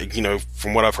stuff. But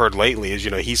from what I've heard lately is,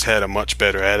 he's had a much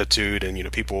better attitude,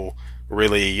 and people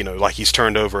really, like he's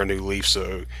turned over a new leaf.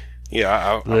 So,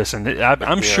 yeah.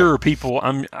 I'm sure people.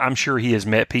 I'm sure he has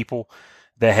met people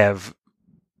that have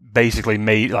basically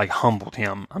humbled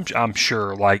him. I'm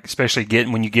sure, like, especially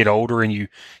when you get older and you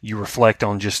reflect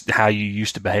on just how you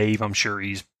used to behave. I'm sure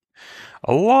he's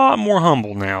a lot more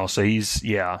humble now. So he's,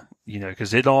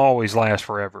 because it don't always last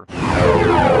forever.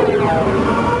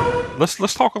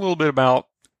 Let's talk a little bit about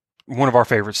one of our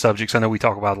favorite subjects. I know we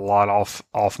talk about it a lot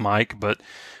off mic, but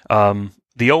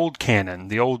the old canon,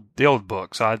 the old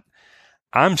books.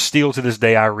 I'm still, to this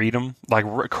day, I read them. Like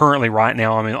currently, right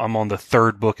now, I'm on the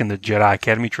 3rd book in the Jedi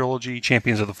Academy trilogy,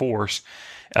 Champions of the Force,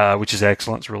 which is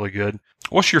excellent. It's really good.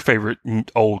 What's your favorite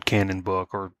old canon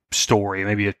book or story?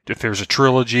 Maybe if there's a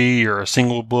trilogy or a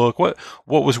single book. What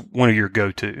was one of your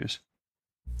go-tos?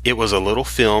 It was a little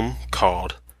film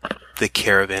called The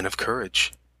Caravan of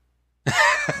Courage.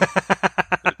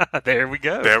 There we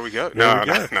go. No.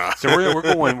 So we're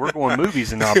going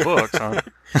movies and not books, huh?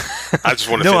 I just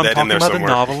want to fit that in there somewhere.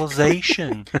 No, I'm talking about the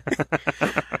novelization.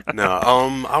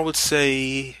 No, I would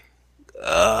say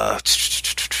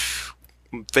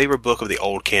favorite book of the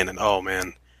old canon. Oh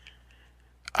man,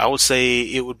 I would say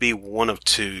it would be one of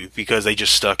two because they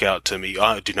just stuck out to me. Do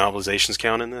novelizations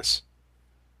count in this?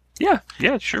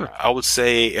 Yeah, sure. I would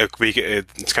say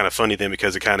it's kind of funny then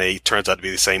because it kind of turns out to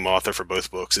be the same author for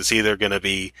both books. It's either going to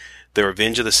be the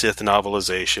Revenge of the Sith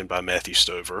novelization by Matthew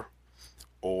Stover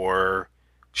or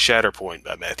Shatterpoint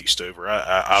by Matthew Stover.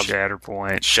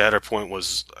 Shatterpoint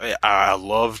was, I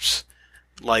loved,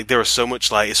 like, there was so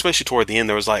much, like, especially toward the end,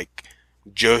 there was, like,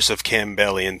 Joseph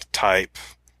Campbellian type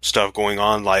stuff going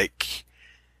on. Like,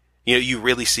 you know, you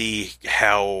really see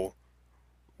how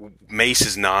Mace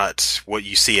is not what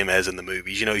you see him as in the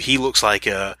movies. You know, he looks like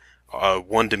a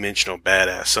one-dimensional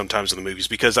badass sometimes in the movies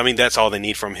because, I mean, that's all they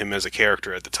need from him as a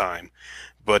character at the time.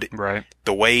 But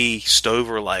the way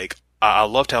Stover, like, I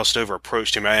loved how Stover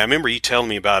approached him. I remember you telling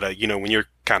me about it, you know, when you're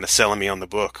kind of selling me on the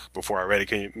book before I read it.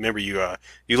 Can you remember you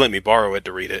let me borrow it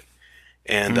to read it?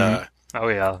 And, oh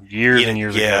yeah, years and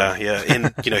years ago. Yeah.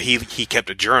 And, you know, he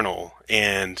kept a journal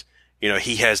and, you know,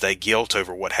 he has that guilt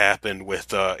over what happened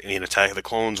with, in Attack of the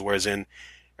Clones, whereas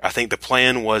I think the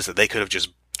plan was that they could have just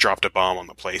dropped a bomb on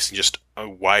the place and just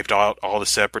wiped out all the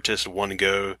Separatists in one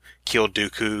go, killed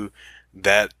Dooku.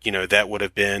 That, you know, that would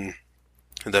have been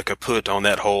the kaput on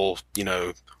that whole, you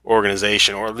know,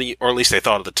 organization, or at least they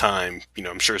thought at the time. You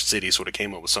know, I'm sure Sidious would have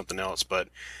came up with something else, but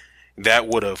that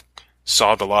would have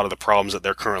solved a lot of the problems that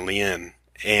they're currently in.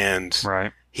 And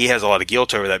he has a lot of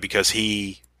guilt over that because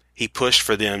he pushed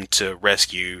for them to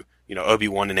rescue, you know,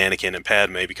 Obi-Wan and Anakin and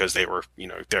Padme because they were, you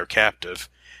know, they're captive.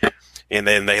 And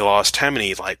then they lost how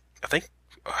many Jedi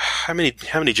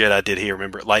did he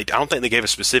remember? Like, I don't think they gave a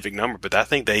specific number, but I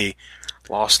think they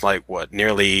lost, like, what,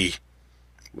 nearly,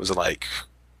 was it like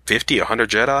 50, 100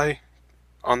 Jedi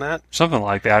on that? Something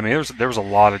like that. I mean, there was a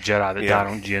lot of Jedi that died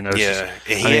on Geonosis.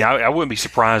 Yeah. I wouldn't be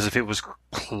surprised if it was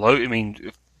close. I mean,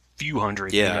 a few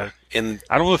hundred. Yeah. You know? And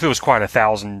I don't know if it was quite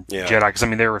 1,000 Jedi, because, I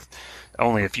mean, there were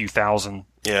only a few thousand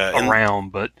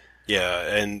around, but...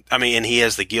 Yeah, and, I mean, and he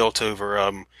has the guilt over,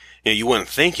 you know, you wouldn't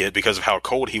think it because of how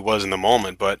cold he was in the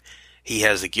moment, but he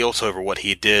has the guilt over what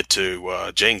he did to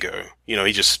Jango. You know,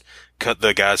 he just cut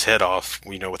the guy's head off,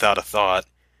 you know, without a thought.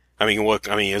 I mean,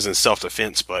 it was in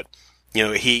self-defense, but, you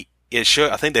know,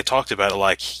 I think they talked about it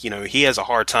like, you know, he has a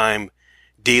hard time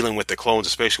dealing with the clones,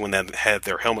 especially when they had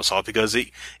their helmets off, because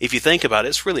if you think about it,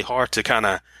 it's really hard to kind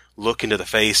of look into the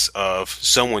face of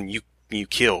someone you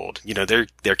killed. You know,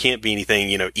 there can't be anything,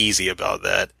 you know, easy about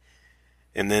that.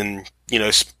 And then, you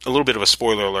know, a little bit of a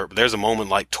spoiler alert, but there's a moment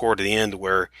like toward the end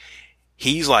where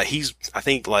I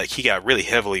think like he got really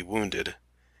heavily wounded,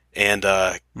 and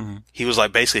he was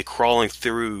like basically crawling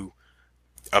through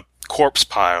a corpse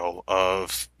pile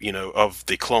of, you know, of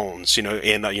the clones, you know,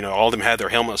 and, you know, all of them had their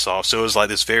helmets off. So it was like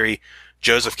this very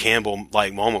Joseph Campbell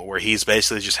like moment where he's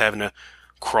basically just having to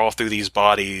crawl through these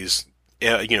bodies,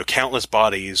 you know, countless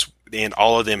bodies, and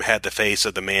all of them had the face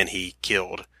of the man he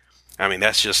killed. I mean,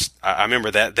 that's just, I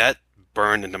remember that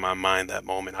burned into my mind, that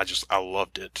moment. I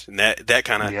loved it. And that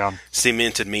kind of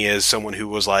cemented me as someone who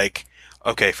was like,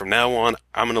 okay, from now on,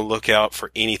 I'm going to look out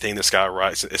for anything this guy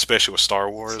writes, especially with Star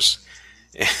Wars.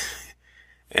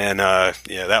 And,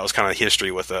 that was kind of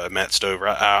history with Matt Stover.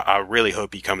 I really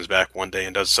hope he comes back one day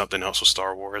and does something else with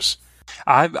Star Wars.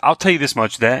 I'll tell you this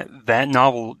much, that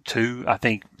novel too, I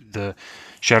think the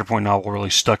Shatterpoint novel really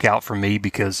stuck out for me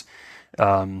because,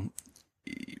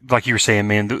 like you were saying,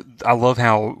 man, I love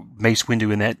how Mace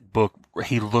Windu in that book,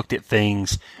 he looked at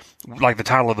things, like the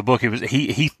title of the book, it was,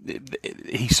 he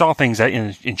saw things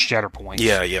in Shatterpoint.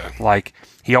 Yeah. Like,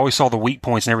 he always saw the weak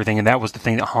points and everything, and that was the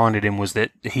thing that haunted him, was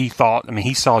that he saw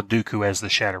Dooku as the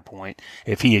Shatterpoint.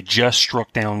 If he had just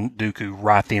struck down Dooku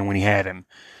right then when he had him,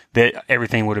 that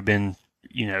everything would have been,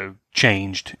 you know,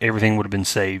 changed. Everything would have been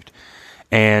saved.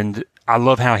 And I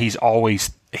love how he's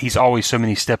always so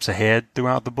many steps ahead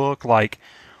throughout the book. Like,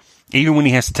 even when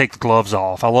he has to take the gloves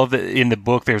off, I love that in the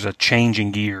book there's a change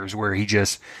in gears where he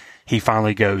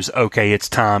finally goes, okay, it's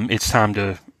time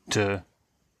to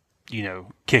you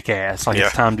know, kick ass. Like,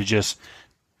 it's time to just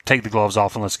take the gloves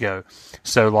off and let's go.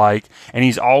 So, like, and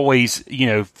he's always, you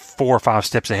know, 4 or 5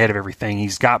 steps ahead of everything.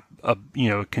 He's got a, you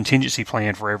know, contingency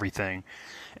plan for everything.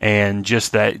 And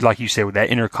just that, like you said, with that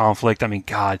inner conflict, I mean,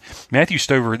 God, Matthew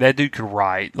Stover, that dude could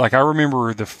write. Like, I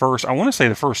remember the first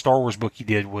Star Wars book he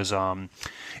did was,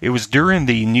 it was during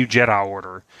the New Jedi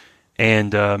Order.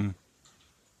 And,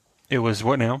 it was,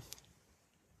 what now?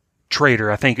 Traitor.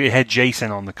 I think it had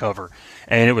Jason on the cover.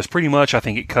 And it was pretty much, I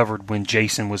think it covered when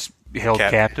Jason was held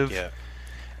captive. Yeah.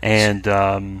 And,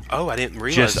 I didn't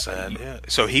realize that. Yeah.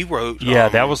 So he wrote. Yeah,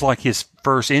 that was like his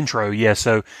first intro. Yeah.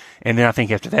 So, and then I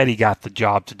think after that he got the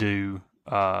job to do,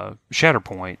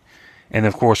 Shatterpoint. And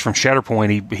of course from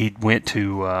Shatterpoint he went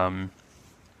to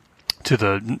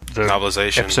the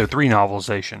novelization. Episode 3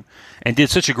 novelization, and did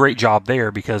such a great job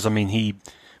there because, I mean, he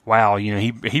wow,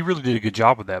 he really did a good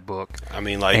job with that book. I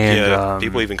mean, like,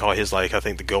 people even call his, like, I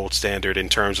think the gold standard in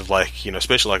terms of, like,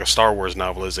 especially like a Star Wars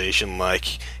novelization. Like,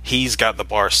 he's got the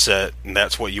bar set, and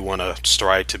that's what you want to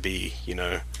strive to be.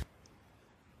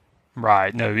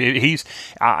 Right. No,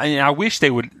 I wish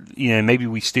they would. Maybe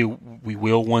we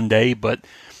will one day, but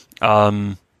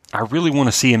I really want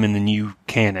to see him in the new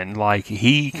canon. Like,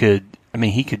 he could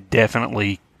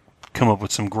definitely come up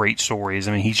with some great stories.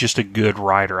 I mean, he's just a good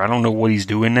writer. I don't know what he's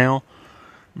doing now,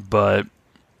 but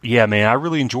yeah, man, I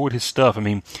really enjoyed his stuff. I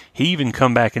mean, he even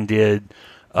come back and did.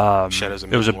 Shadows of Mendor.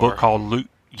 There was a book called Luke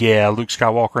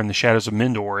Skywalker and the Shadows of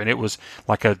Mendor, and it was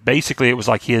like basically it was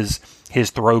like his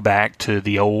throwback to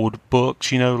the old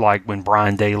books, like when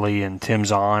Brian Daley and Tim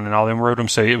Zahn and all them wrote them.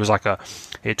 So it was like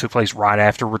it took place right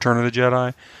after Return of the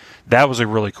Jedi. That was a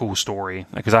really cool story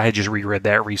because I had just reread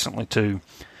that recently too,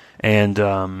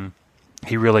 and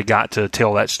he really got to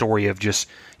tell that story of just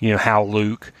how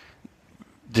Luke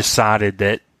decided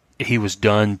that he was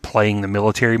done playing the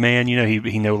military man.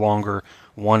 He no longer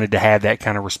wanted to have that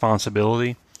kind of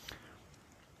responsibility.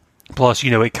 Plus,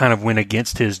 it kind of went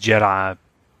against his Jedi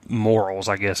morals,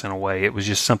 I guess, in a way. It was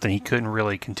just something he couldn't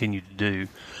really continue to do.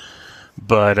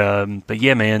 But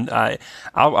yeah, man,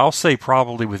 I'll say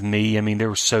probably with me, I mean, there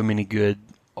were so many good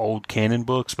old canon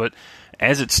books, but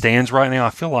as it stands right now, I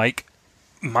feel like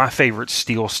my favorite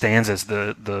still stands as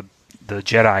the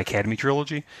Jedi Academy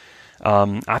trilogy.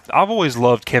 I've always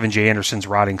loved Kevin J. Anderson's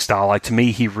writing style. Like, to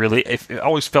me, it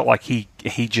always felt like he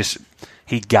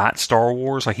got Star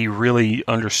Wars. Like, he really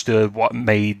understood what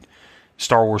made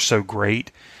Star Wars so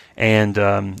great.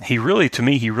 And he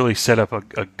really set up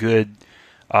a good.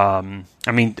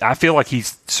 I feel like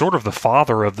he's sort of the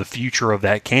father of the future of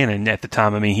that canon at the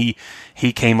time. I mean,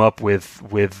 he came up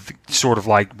with sort of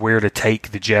like where to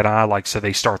take the Jedi. Like, so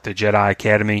they start the Jedi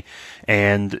Academy,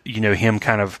 and him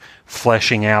kind of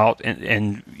fleshing out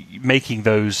and making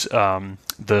those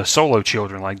the Solo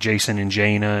children like Jason and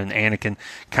Jaina and Anakin,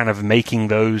 kind of making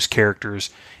those characters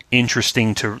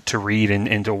interesting to read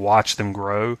and to watch them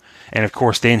grow. And of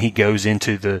course, then he goes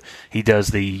into he does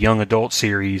the young adult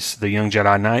series, the Young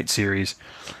Jedi Knight series,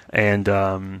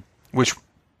 and which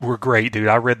were great, dude.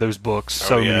 I read those books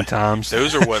so many times.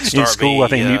 Those are what start in school. me, I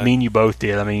think me and you both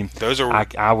did. I mean, those are.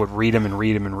 I would read them and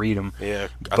read them and read them. Yeah,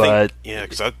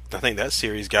 because I think that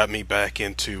series got me back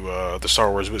into the Star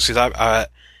Wars books. Because I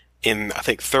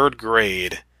think third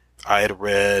grade, I had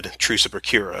read Truce of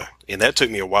Bakura, and that took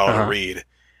me a while to read.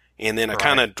 And then I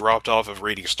kind of dropped off of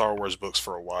reading Star Wars books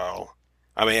for a while.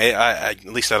 I mean, I at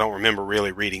least I don't remember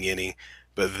really reading any.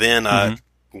 But then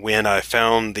when I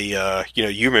found the,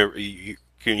 you remember,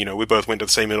 we both went to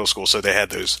the same middle school, so they had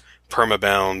those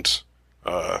permabound,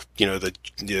 the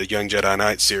Young Jedi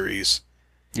Knight series.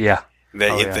 Yeah.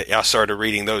 I started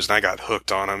reading those, and I got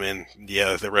hooked on them, and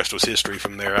the rest was history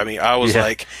from there. I mean, I was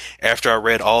like, after I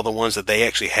read all the ones that they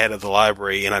actually had at the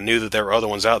library, and I knew that there were other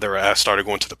ones out there, I started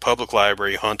going to the public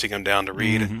library, hunting them down to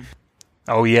read. Mm-hmm.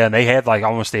 Oh, yeah, and they had like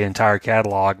almost the entire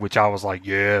catalog, which I was like,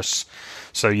 yes.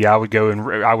 So, yeah, I would go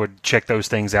and I would check those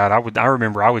things out. I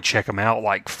remember I would check them out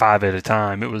like 5 at a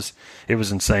time. It was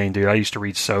insane, dude. I used to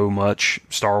read so much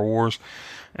Star Wars.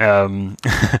 But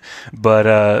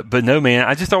no, man,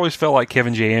 I just always felt like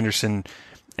Kevin J. Anderson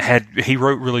he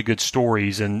wrote really good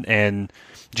stories, and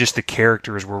just the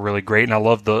characters were really great. And I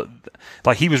love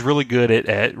he was really good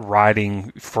at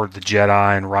writing for the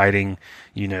Jedi and writing,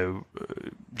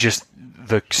 just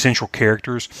the central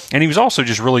characters. And he was also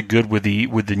just really good with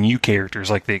the new characters,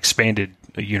 like the expanded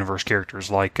universe characters,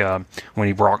 like when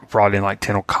he brought in like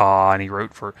Tenel Ka, and he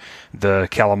wrote for the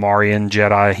Calamarian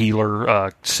Jedi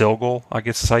healer Silgal, I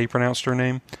guess is how you pronounced her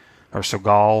name, or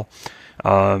Silgal.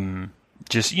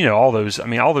 Just all those. I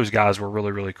mean, all those guys were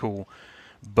really, really cool.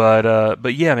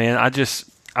 But yeah, man, I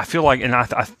feel like, and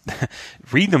I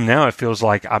read them now, it feels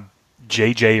like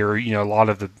JJ or a lot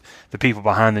of the people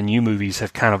behind the new movies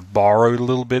have kind of borrowed a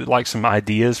little bit, like some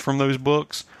ideas from those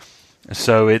books.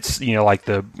 So it's like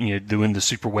doing the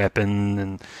super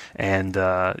weapon and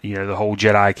the whole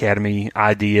Jedi Academy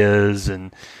ideas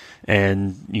and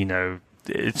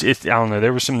it's I don't know,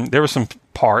 there were some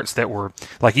parts that were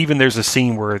like, even there's a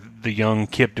scene where the young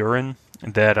Kip Durin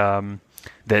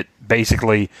that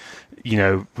basically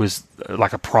was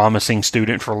like a promising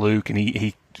student for Luke, and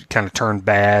he kind of turned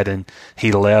bad and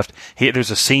he left.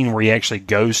 There's a scene where he actually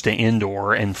goes to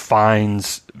Endor and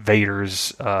finds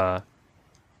Vader's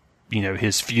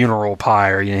his funeral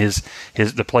pyre,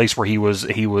 the place where he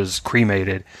was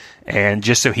cremated, and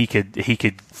just so he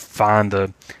could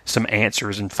find some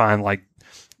answers and find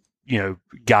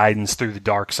guidance through the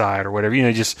dark side or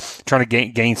whatever, just trying to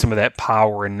gain some of that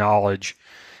power and knowledge.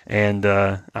 And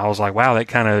I was like, wow, that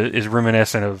kind of is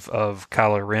reminiscent of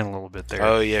Kylo Ren a little bit there.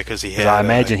 Oh yeah, because I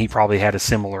imagine he probably had a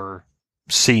similar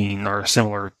scene or a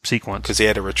similar sequence. Because he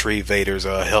had to retrieve Vader's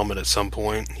helmet at some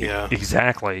point. Yeah,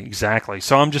 exactly.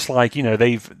 So I'm just like,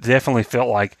 they've definitely felt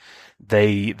like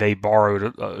they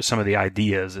borrowed some of the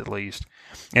ideas at least.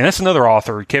 And that's another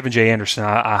author, Kevin J. Anderson.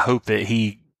 I hope that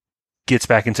he gets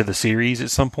back into the series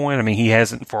at some point. I mean, he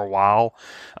hasn't for a while.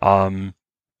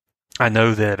 I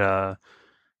know that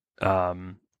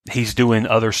he's doing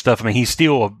other stuff. I mean, he's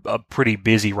still a pretty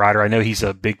busy writer. I know he's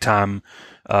a big time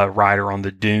writer on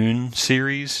the Dune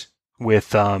series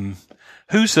with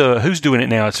who's doing it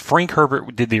now? It's Frank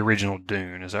Herbert did the original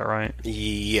Dune. Is that right?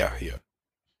 Yeah.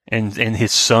 And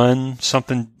his son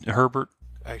something Herbert.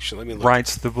 Actually, let me look.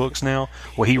 Writes the books now.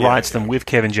 Well, he writes them with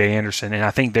Kevin J. Anderson, and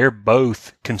I think they're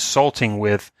both consulting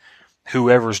with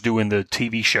whoever's doing the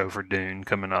TV show for Dune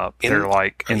coming up. They're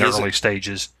like in the early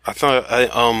stages. I thought,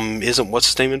 isn't what's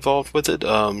his name involved with it?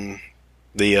 Blade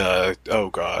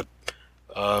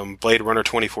Runner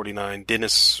 2049,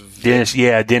 Dennis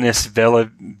Villeneuve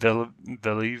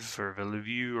or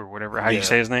whatever how you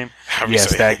say his name.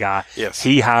 Yes, that guy. Yes,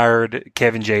 he hired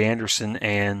Kevin J. Anderson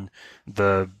and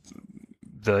the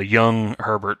young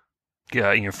Herbert,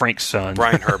 Frank's son,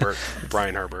 Brian Herbert.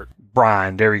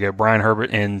 There we go. Brian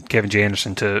Herbert and Kevin J.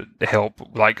 Anderson to help,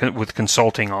 with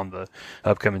consulting on the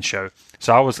upcoming show.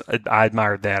 So I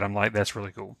admired that. I'm like, that's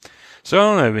really cool. So I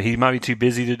don't know. He might be too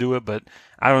busy to do it, but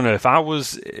I don't know if I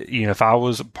was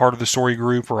part of the story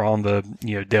group or on the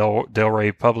Del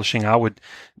Rey Publishing, I would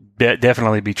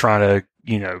definitely be trying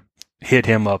to hit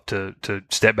him up to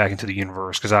step back into the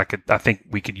universe because I think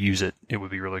we could use it. It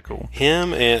would be really cool.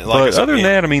 Him and but other than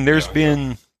that, I mean, there's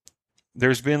been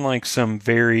like some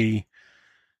there's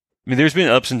been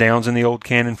ups and downs in the old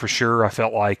canon for sure. I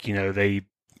felt like I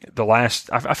felt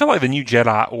like the New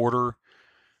Jedi Order,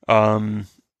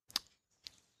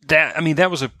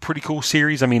 that was a pretty cool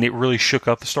series. I mean, it really shook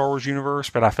up the Star Wars universe,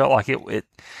 but I felt like it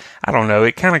I don't know,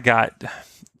 it kind of got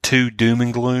too doom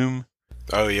and gloom.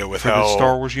 Oh yeah, with the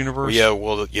Star Wars universe. Yeah,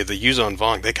 well, the Yuuzhan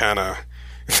Vong, they kind of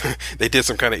they did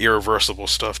some kind of irreversible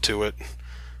stuff to it.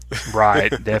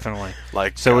 Right, definitely.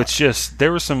 It's just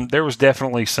there was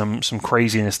definitely some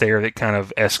craziness there that kind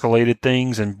of escalated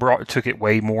things and took it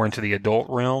way more into the adult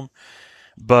realm.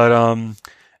 But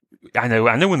I know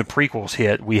when the prequels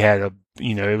hit, we had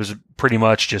it was pretty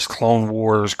much just Clone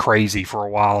Wars crazy for a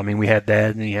while. I mean, we had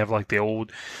that, and then you have like the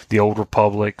old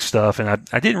Republic stuff, and I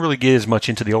didn't really get as much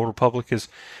into the Old Republic as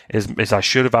I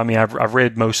should have. I mean, I've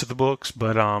read most of the books,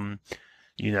 but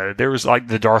there was like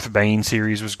the Darth Bane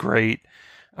series was great.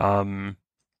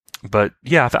 But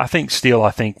yeah, I think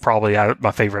probably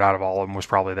my favorite out of all of them was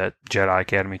probably that Jedi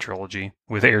Academy trilogy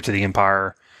with Heir to the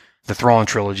Empire, the Thrawn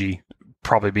trilogy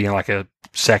probably being like a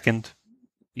second.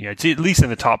 It's at least in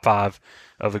the top 5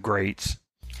 of the greats.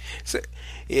 So,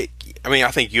 I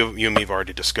think you and me have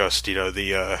already discussed,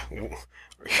 the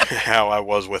how I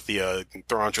was with the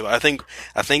Thrawn trilogy. I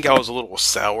think I was a little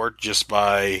soured just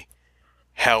by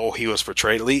how he was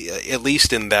portrayed, at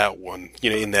least in that one,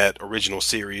 in that original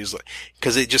series,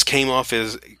 because it just came off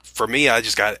as, for me, I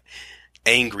just got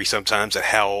angry sometimes at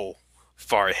how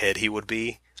far ahead he would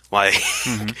be. Like,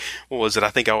 what was it? I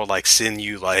think I would send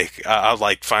you I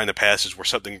would find a passage where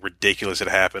something ridiculous had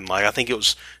happened. Like, I think it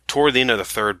was toward the end of the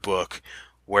 3rd book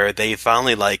where they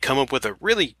finally come up with a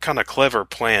really kind of clever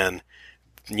plan.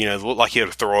 It looked like he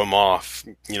had to throw him off.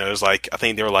 It was I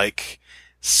think they were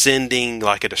sending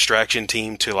a distraction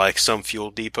team to some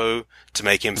fuel depot to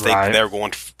make him think they were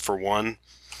going for one,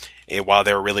 and while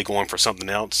they were really going for something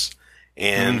else.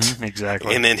 And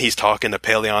exactly. And then he's talking to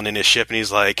Pelion in his ship, and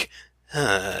he's like,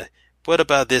 what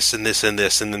about this and this and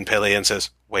this? And then Pelion says,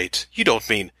 wait, you don't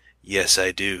mean, yes,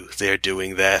 I do. They're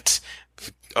doing that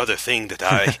other thing that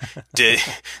I did,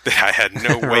 that I had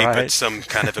no way but some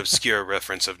kind of obscure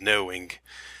reference of knowing.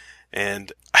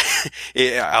 And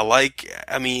it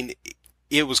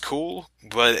was cool,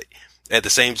 but at the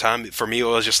same time, for me, it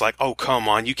was just oh, come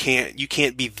on, you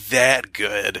can't be that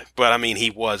good. But he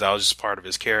was. I was just part of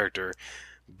his character.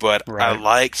 But I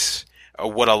liked,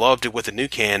 what I loved with the new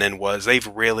canon was they've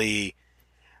really,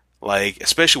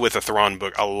 especially with the Thrawn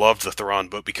book, I loved the Thrawn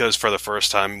book because for the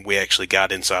first time we actually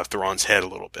got inside Thrawn's head a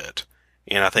little bit.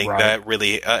 And I think that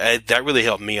really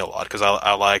helped me a lot because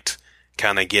I liked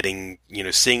kind of getting,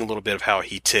 seeing a little bit of how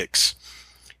he ticks.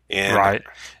 And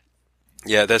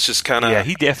yeah, that's just kind of...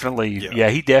 he definitely,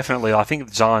 I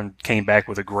think Zahn came back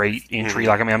with a great entry.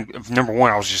 Number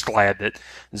one, I was just glad that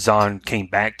Zahn came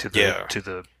back to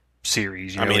the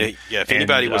series. If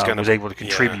anybody was able to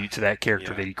contribute to that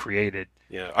character that he created.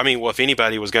 Yeah, if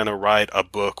anybody was going to write a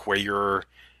book where you're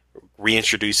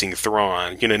reintroducing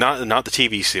Thrawn, not the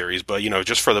TV series, but,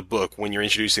 just for the book, when you're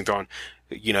introducing Thrawn,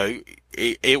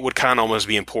 it would kind of almost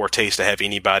be in poor taste to have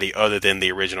anybody other than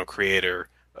the original creator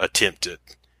attempt it.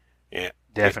 Yeah.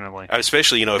 Definitely.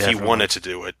 Especially, if he wanted to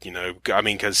do it,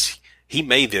 because he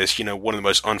made this, one of the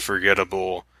most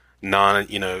unforgettable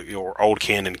or old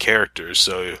canon characters.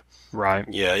 So, right.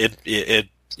 Yeah, it'd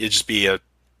just be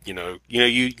you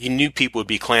knew people would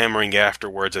be clamoring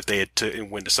afterwards if they had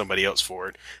went to somebody else for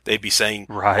it. They'd be saying,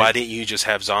 right. Why didn't you just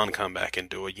have Zahn come back and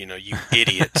do it? You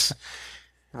idiots.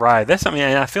 Right.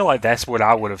 I feel like that's what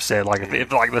I would have said. Like,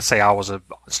 if let's say I was a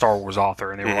Star Wars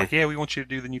author and they were like, yeah, we want you to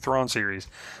do the new Thrawn series.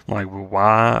 I'm like, well,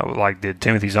 why? Like, did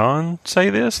Timothy Zahn say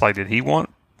this? Like, did he want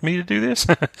me to do this?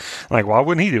 Like, why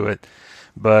wouldn't he do it?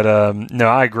 But, no,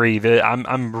 I agree that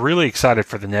I'm really excited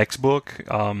for the next book.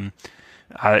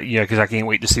 Because I can't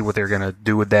wait to see what they're going to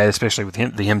do with that, especially with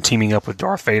him teaming up with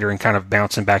Darth Vader and kind of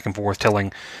bouncing back and forth,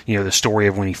 telling, the story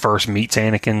of when he first meets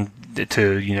Anakin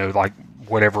to, like,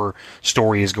 whatever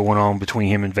story is going on between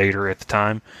him and Vader at the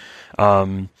time.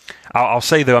 I'll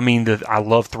say, though, I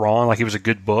love Thrawn. Like, it was a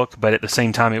good book, but at the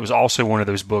same time, it was also one of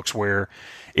those books where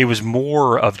it was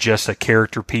more of just a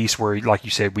character piece where, like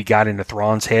you said, we got into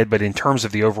Thrawn's head, but in terms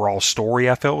of the overall story,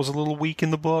 I felt was a little weak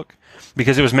in the book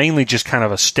because it was mainly just kind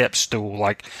of a step stool.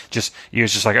 Like, it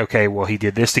was just like, okay, well, he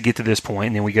did this to get to this point,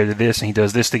 and then we go to this, and he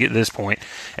does this to get to this point,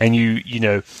 and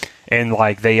and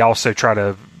like they also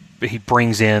he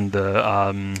brings in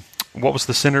the what was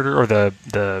the senator or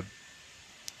the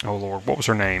oh Lord, what was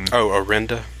her name? Oh,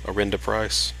 Arinda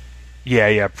Price.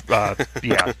 Yeah.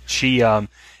 Yeah. She her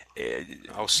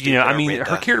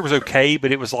character was okay,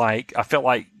 but it was like I felt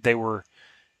like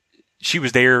she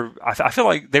was there. I feel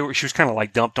like she was kind of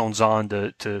like dumped on Zahn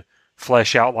to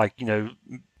flesh out, like,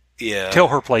 tell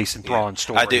her place in Thrawn's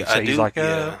story. Okay.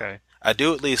 I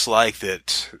do at least like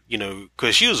that,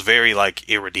 because she was very, like,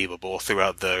 irredeemable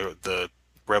throughout the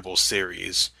Rebels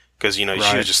series, because, she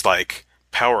was just, like,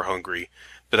 power hungry.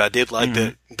 But I did like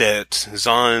that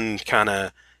Zahn kind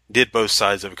of did both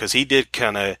sides of it, because he did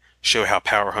kind of show how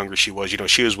power hungry she was.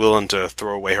 She was willing to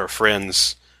throw away her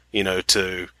friends,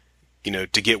 to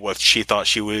get what she thought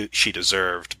she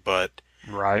deserved. But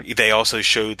they also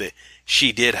showed that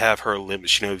she did have her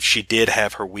limits. She did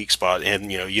have her weak spot,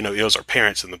 and it was her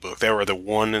parents in the book. They were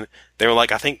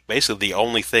like, I think, basically the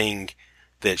only thing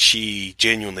that she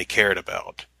genuinely cared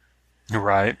about.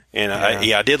 Right. And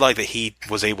I did like that he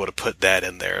was able to put that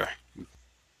in there.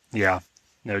 Yeah.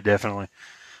 No, definitely.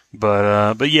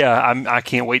 But yeah, I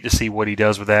can't wait to see what he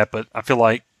does with that. But I feel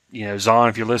like, Zahn,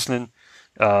 if you're listening,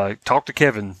 talk to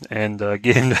Kevin and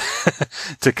get him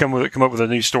to come up with a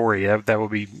new story. That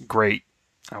would be great.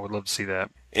 I would love to see that.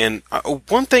 And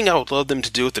one thing I would love them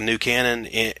to do with the new canon,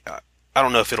 I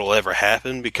don't know if it'll ever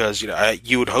happen because,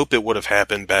 you would hope it would have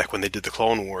happened back when they did the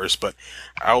Clone Wars, but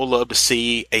I would love to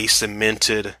see a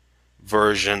cemented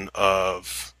version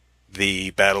of the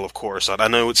Battle of Coruscant. I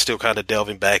know it's still kind of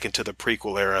delving back into the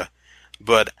prequel era,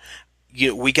 but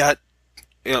we got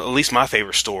at least my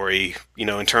favorite story,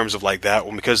 in terms of like that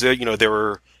one, because there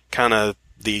were kind of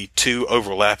the two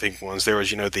overlapping ones. There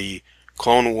was, the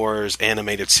Clone Wars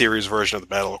animated series version of the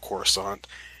Battle of Coruscant,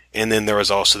 and then there was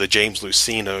also the James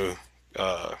Luceno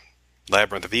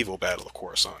Labyrinth of Evil Battle of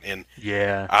Coruscant. And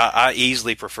yeah, I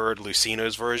easily preferred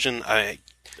Luceno's version.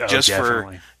 Just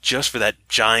for that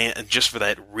giant, just for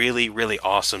that really, really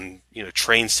awesome,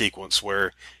 train sequence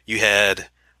where you had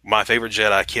my favorite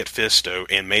Jedi, Kit Fisto,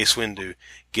 and Mace Windu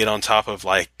get on top of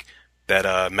like that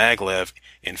maglev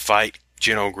and fight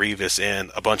General Grievous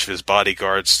and a bunch of his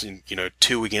bodyguards,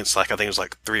 two against I think it was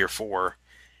like 3 or 4.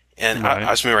 And I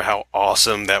just remember how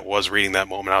awesome that was reading that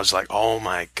moment. I was like, oh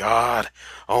my God,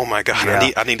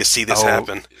 yeah. I need to see this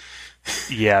happen.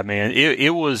 Yeah, man.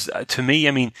 It was, to me,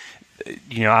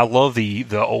 I love the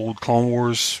old Clone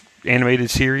Wars animated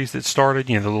series that started,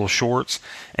 the little shorts,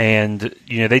 and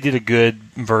they did a good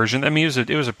version.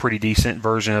 It was a pretty decent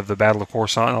version of the Battle of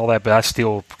Coruscant and all that, but I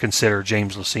still consider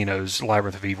James Luceno's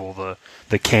Labyrinth of Evil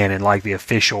the canon, like the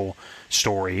official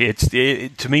story.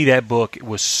 To me, that book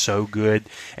was so good,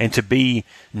 and to be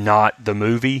not the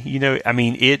movie,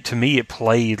 to me it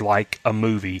played like a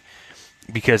movie.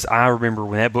 Because I remember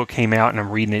when that book came out and I'm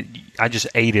reading it, I just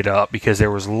ate it up because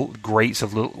there was great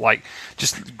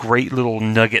little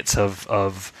nuggets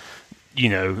of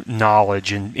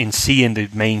knowledge and seeing the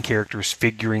main characters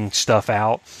figuring stuff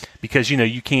out. Because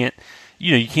you can't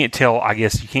tell. I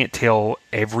guess you can't tell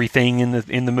everything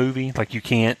in the movie. Like you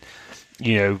can't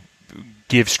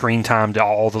give screen time to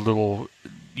all the little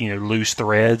loose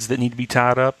threads that need to be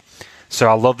tied up. So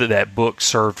I love that book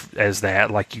served as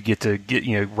that. Like you get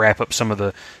wrap up some of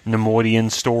the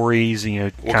Nemoidian stories,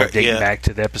 kind of dating back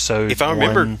to the episode. If I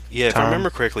remember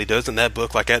correctly, doesn't that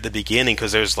book, like at the beginning,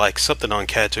 because there's like something on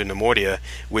Cato Nemoidia,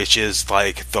 which is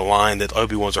like the line that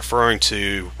Obi-Wan's referring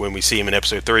to when we see him in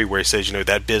episode 3, where he says,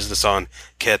 that business on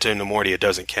Cato Nemoidia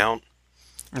doesn't count.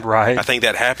 Right. I think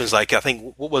that happens. Like, I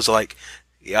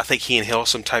think he inhales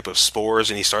some type of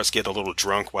spores and he starts getting a little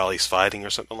drunk while he's fighting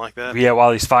or something like that. Yeah,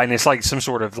 while he's fighting, it's like some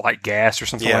sort of like gas or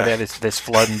something like that. That's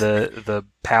flooding the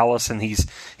palace, and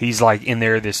he's like in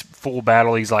there this full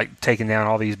battle. He's like taking down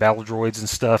all these battle droids and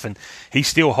stuff, and he's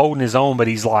still holding his own, but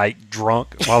he's like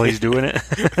drunk while he's doing it.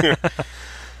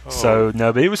 So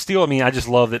no, but it was still. I mean, I just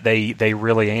love that they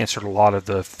really answered a lot of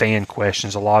the fan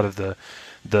questions, a lot of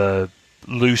the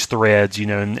loose threads,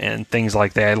 and things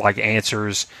like that, like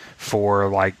answers for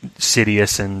like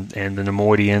Sidious and the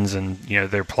Nemoidians and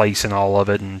their place in all of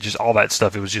it, and just all that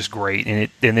stuff. It was just great, and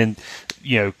then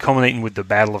culminating with the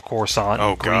Battle of Coruscant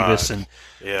and Grievous and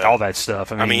all that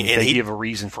stuff. I mean they give a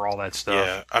reason for all that stuff.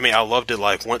 Yeah, I mean, I loved it.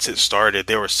 Like once it started,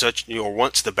 there was such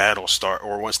once the battle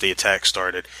once the attack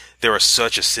started, there was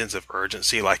such a sense of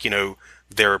urgency. Like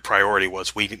their priority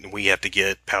was we have to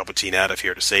get Palpatine out of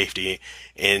here to safety,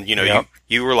 and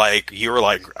you were like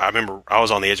I remember I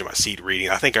was on the edge of my seat reading.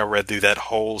 I think I read through that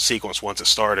whole sequence once it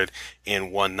started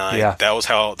in one night. Yeah. That's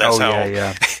how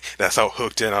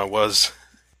hooked in I was.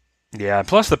 Yeah,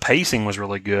 plus the pacing was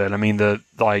really good. I mean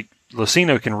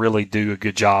Lucino can really do a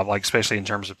good job, like especially in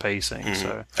terms of pacing. Mm-hmm.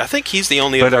 So I think he's the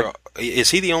only other.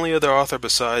 Is he the only other author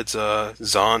besides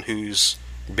Zahn who's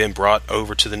been brought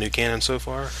over to the new canon so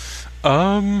far?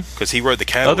 Because he wrote the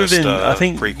Catalyst. Other than I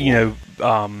think prequel.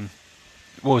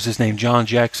 What was his name? John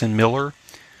Jackson Miller.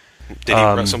 Did he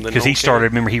write something? Because he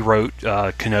started. Remember, he wrote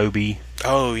Kenobi.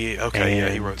 Oh yeah, okay, yeah,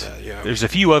 he wrote that. Yeah, there's a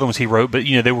few other ones he wrote, but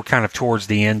they were kind of towards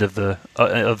the end of the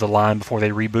line before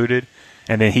they rebooted,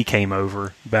 and then he came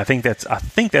over. But I think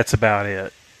that's about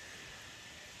it.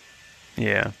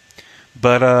 Yeah,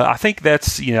 but I think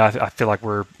that's I feel like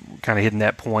we're kind of hitting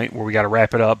that point where we got to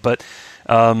wrap it up, but.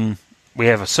 We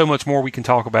have so much more we can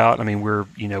talk about. I mean,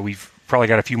 we've probably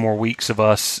got a few more weeks of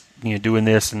us, doing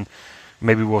this, and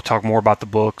maybe we'll talk more about the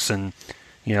books and,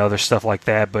 other stuff like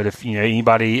that. But if,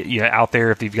 anybody out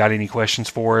there, if you've got any questions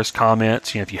for us,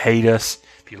 comments, if you hate us,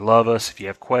 if you love us, if you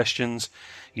have questions,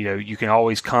 you can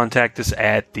always contact us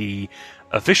at the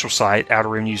official site,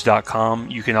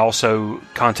 outerrimnews.com. You can also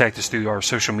contact us through our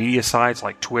social media sites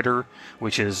like Twitter,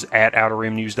 which is at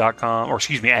outerrimnews.com, or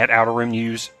excuse me, at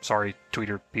outerrimnews. Sorry,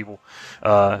 Twitter people.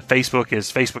 Facebook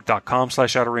is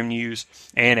facebook.com/outerrimnews,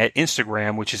 and at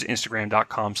Instagram, which is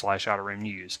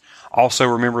instagram.com/outerrimnews. Also,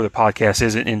 remember the podcast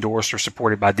isn't endorsed or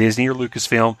supported by Disney or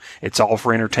Lucasfilm. It's all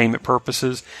for entertainment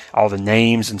purposes. All the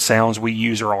names and sounds we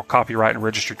use are all copyright and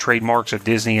registered trademarks of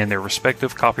Disney and their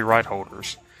respective copyright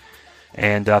holders.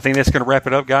 And I think that's going to wrap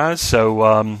it up, guys. So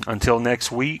until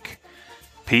next week,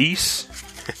 peace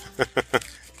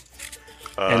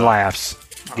and laughs,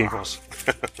 giggles.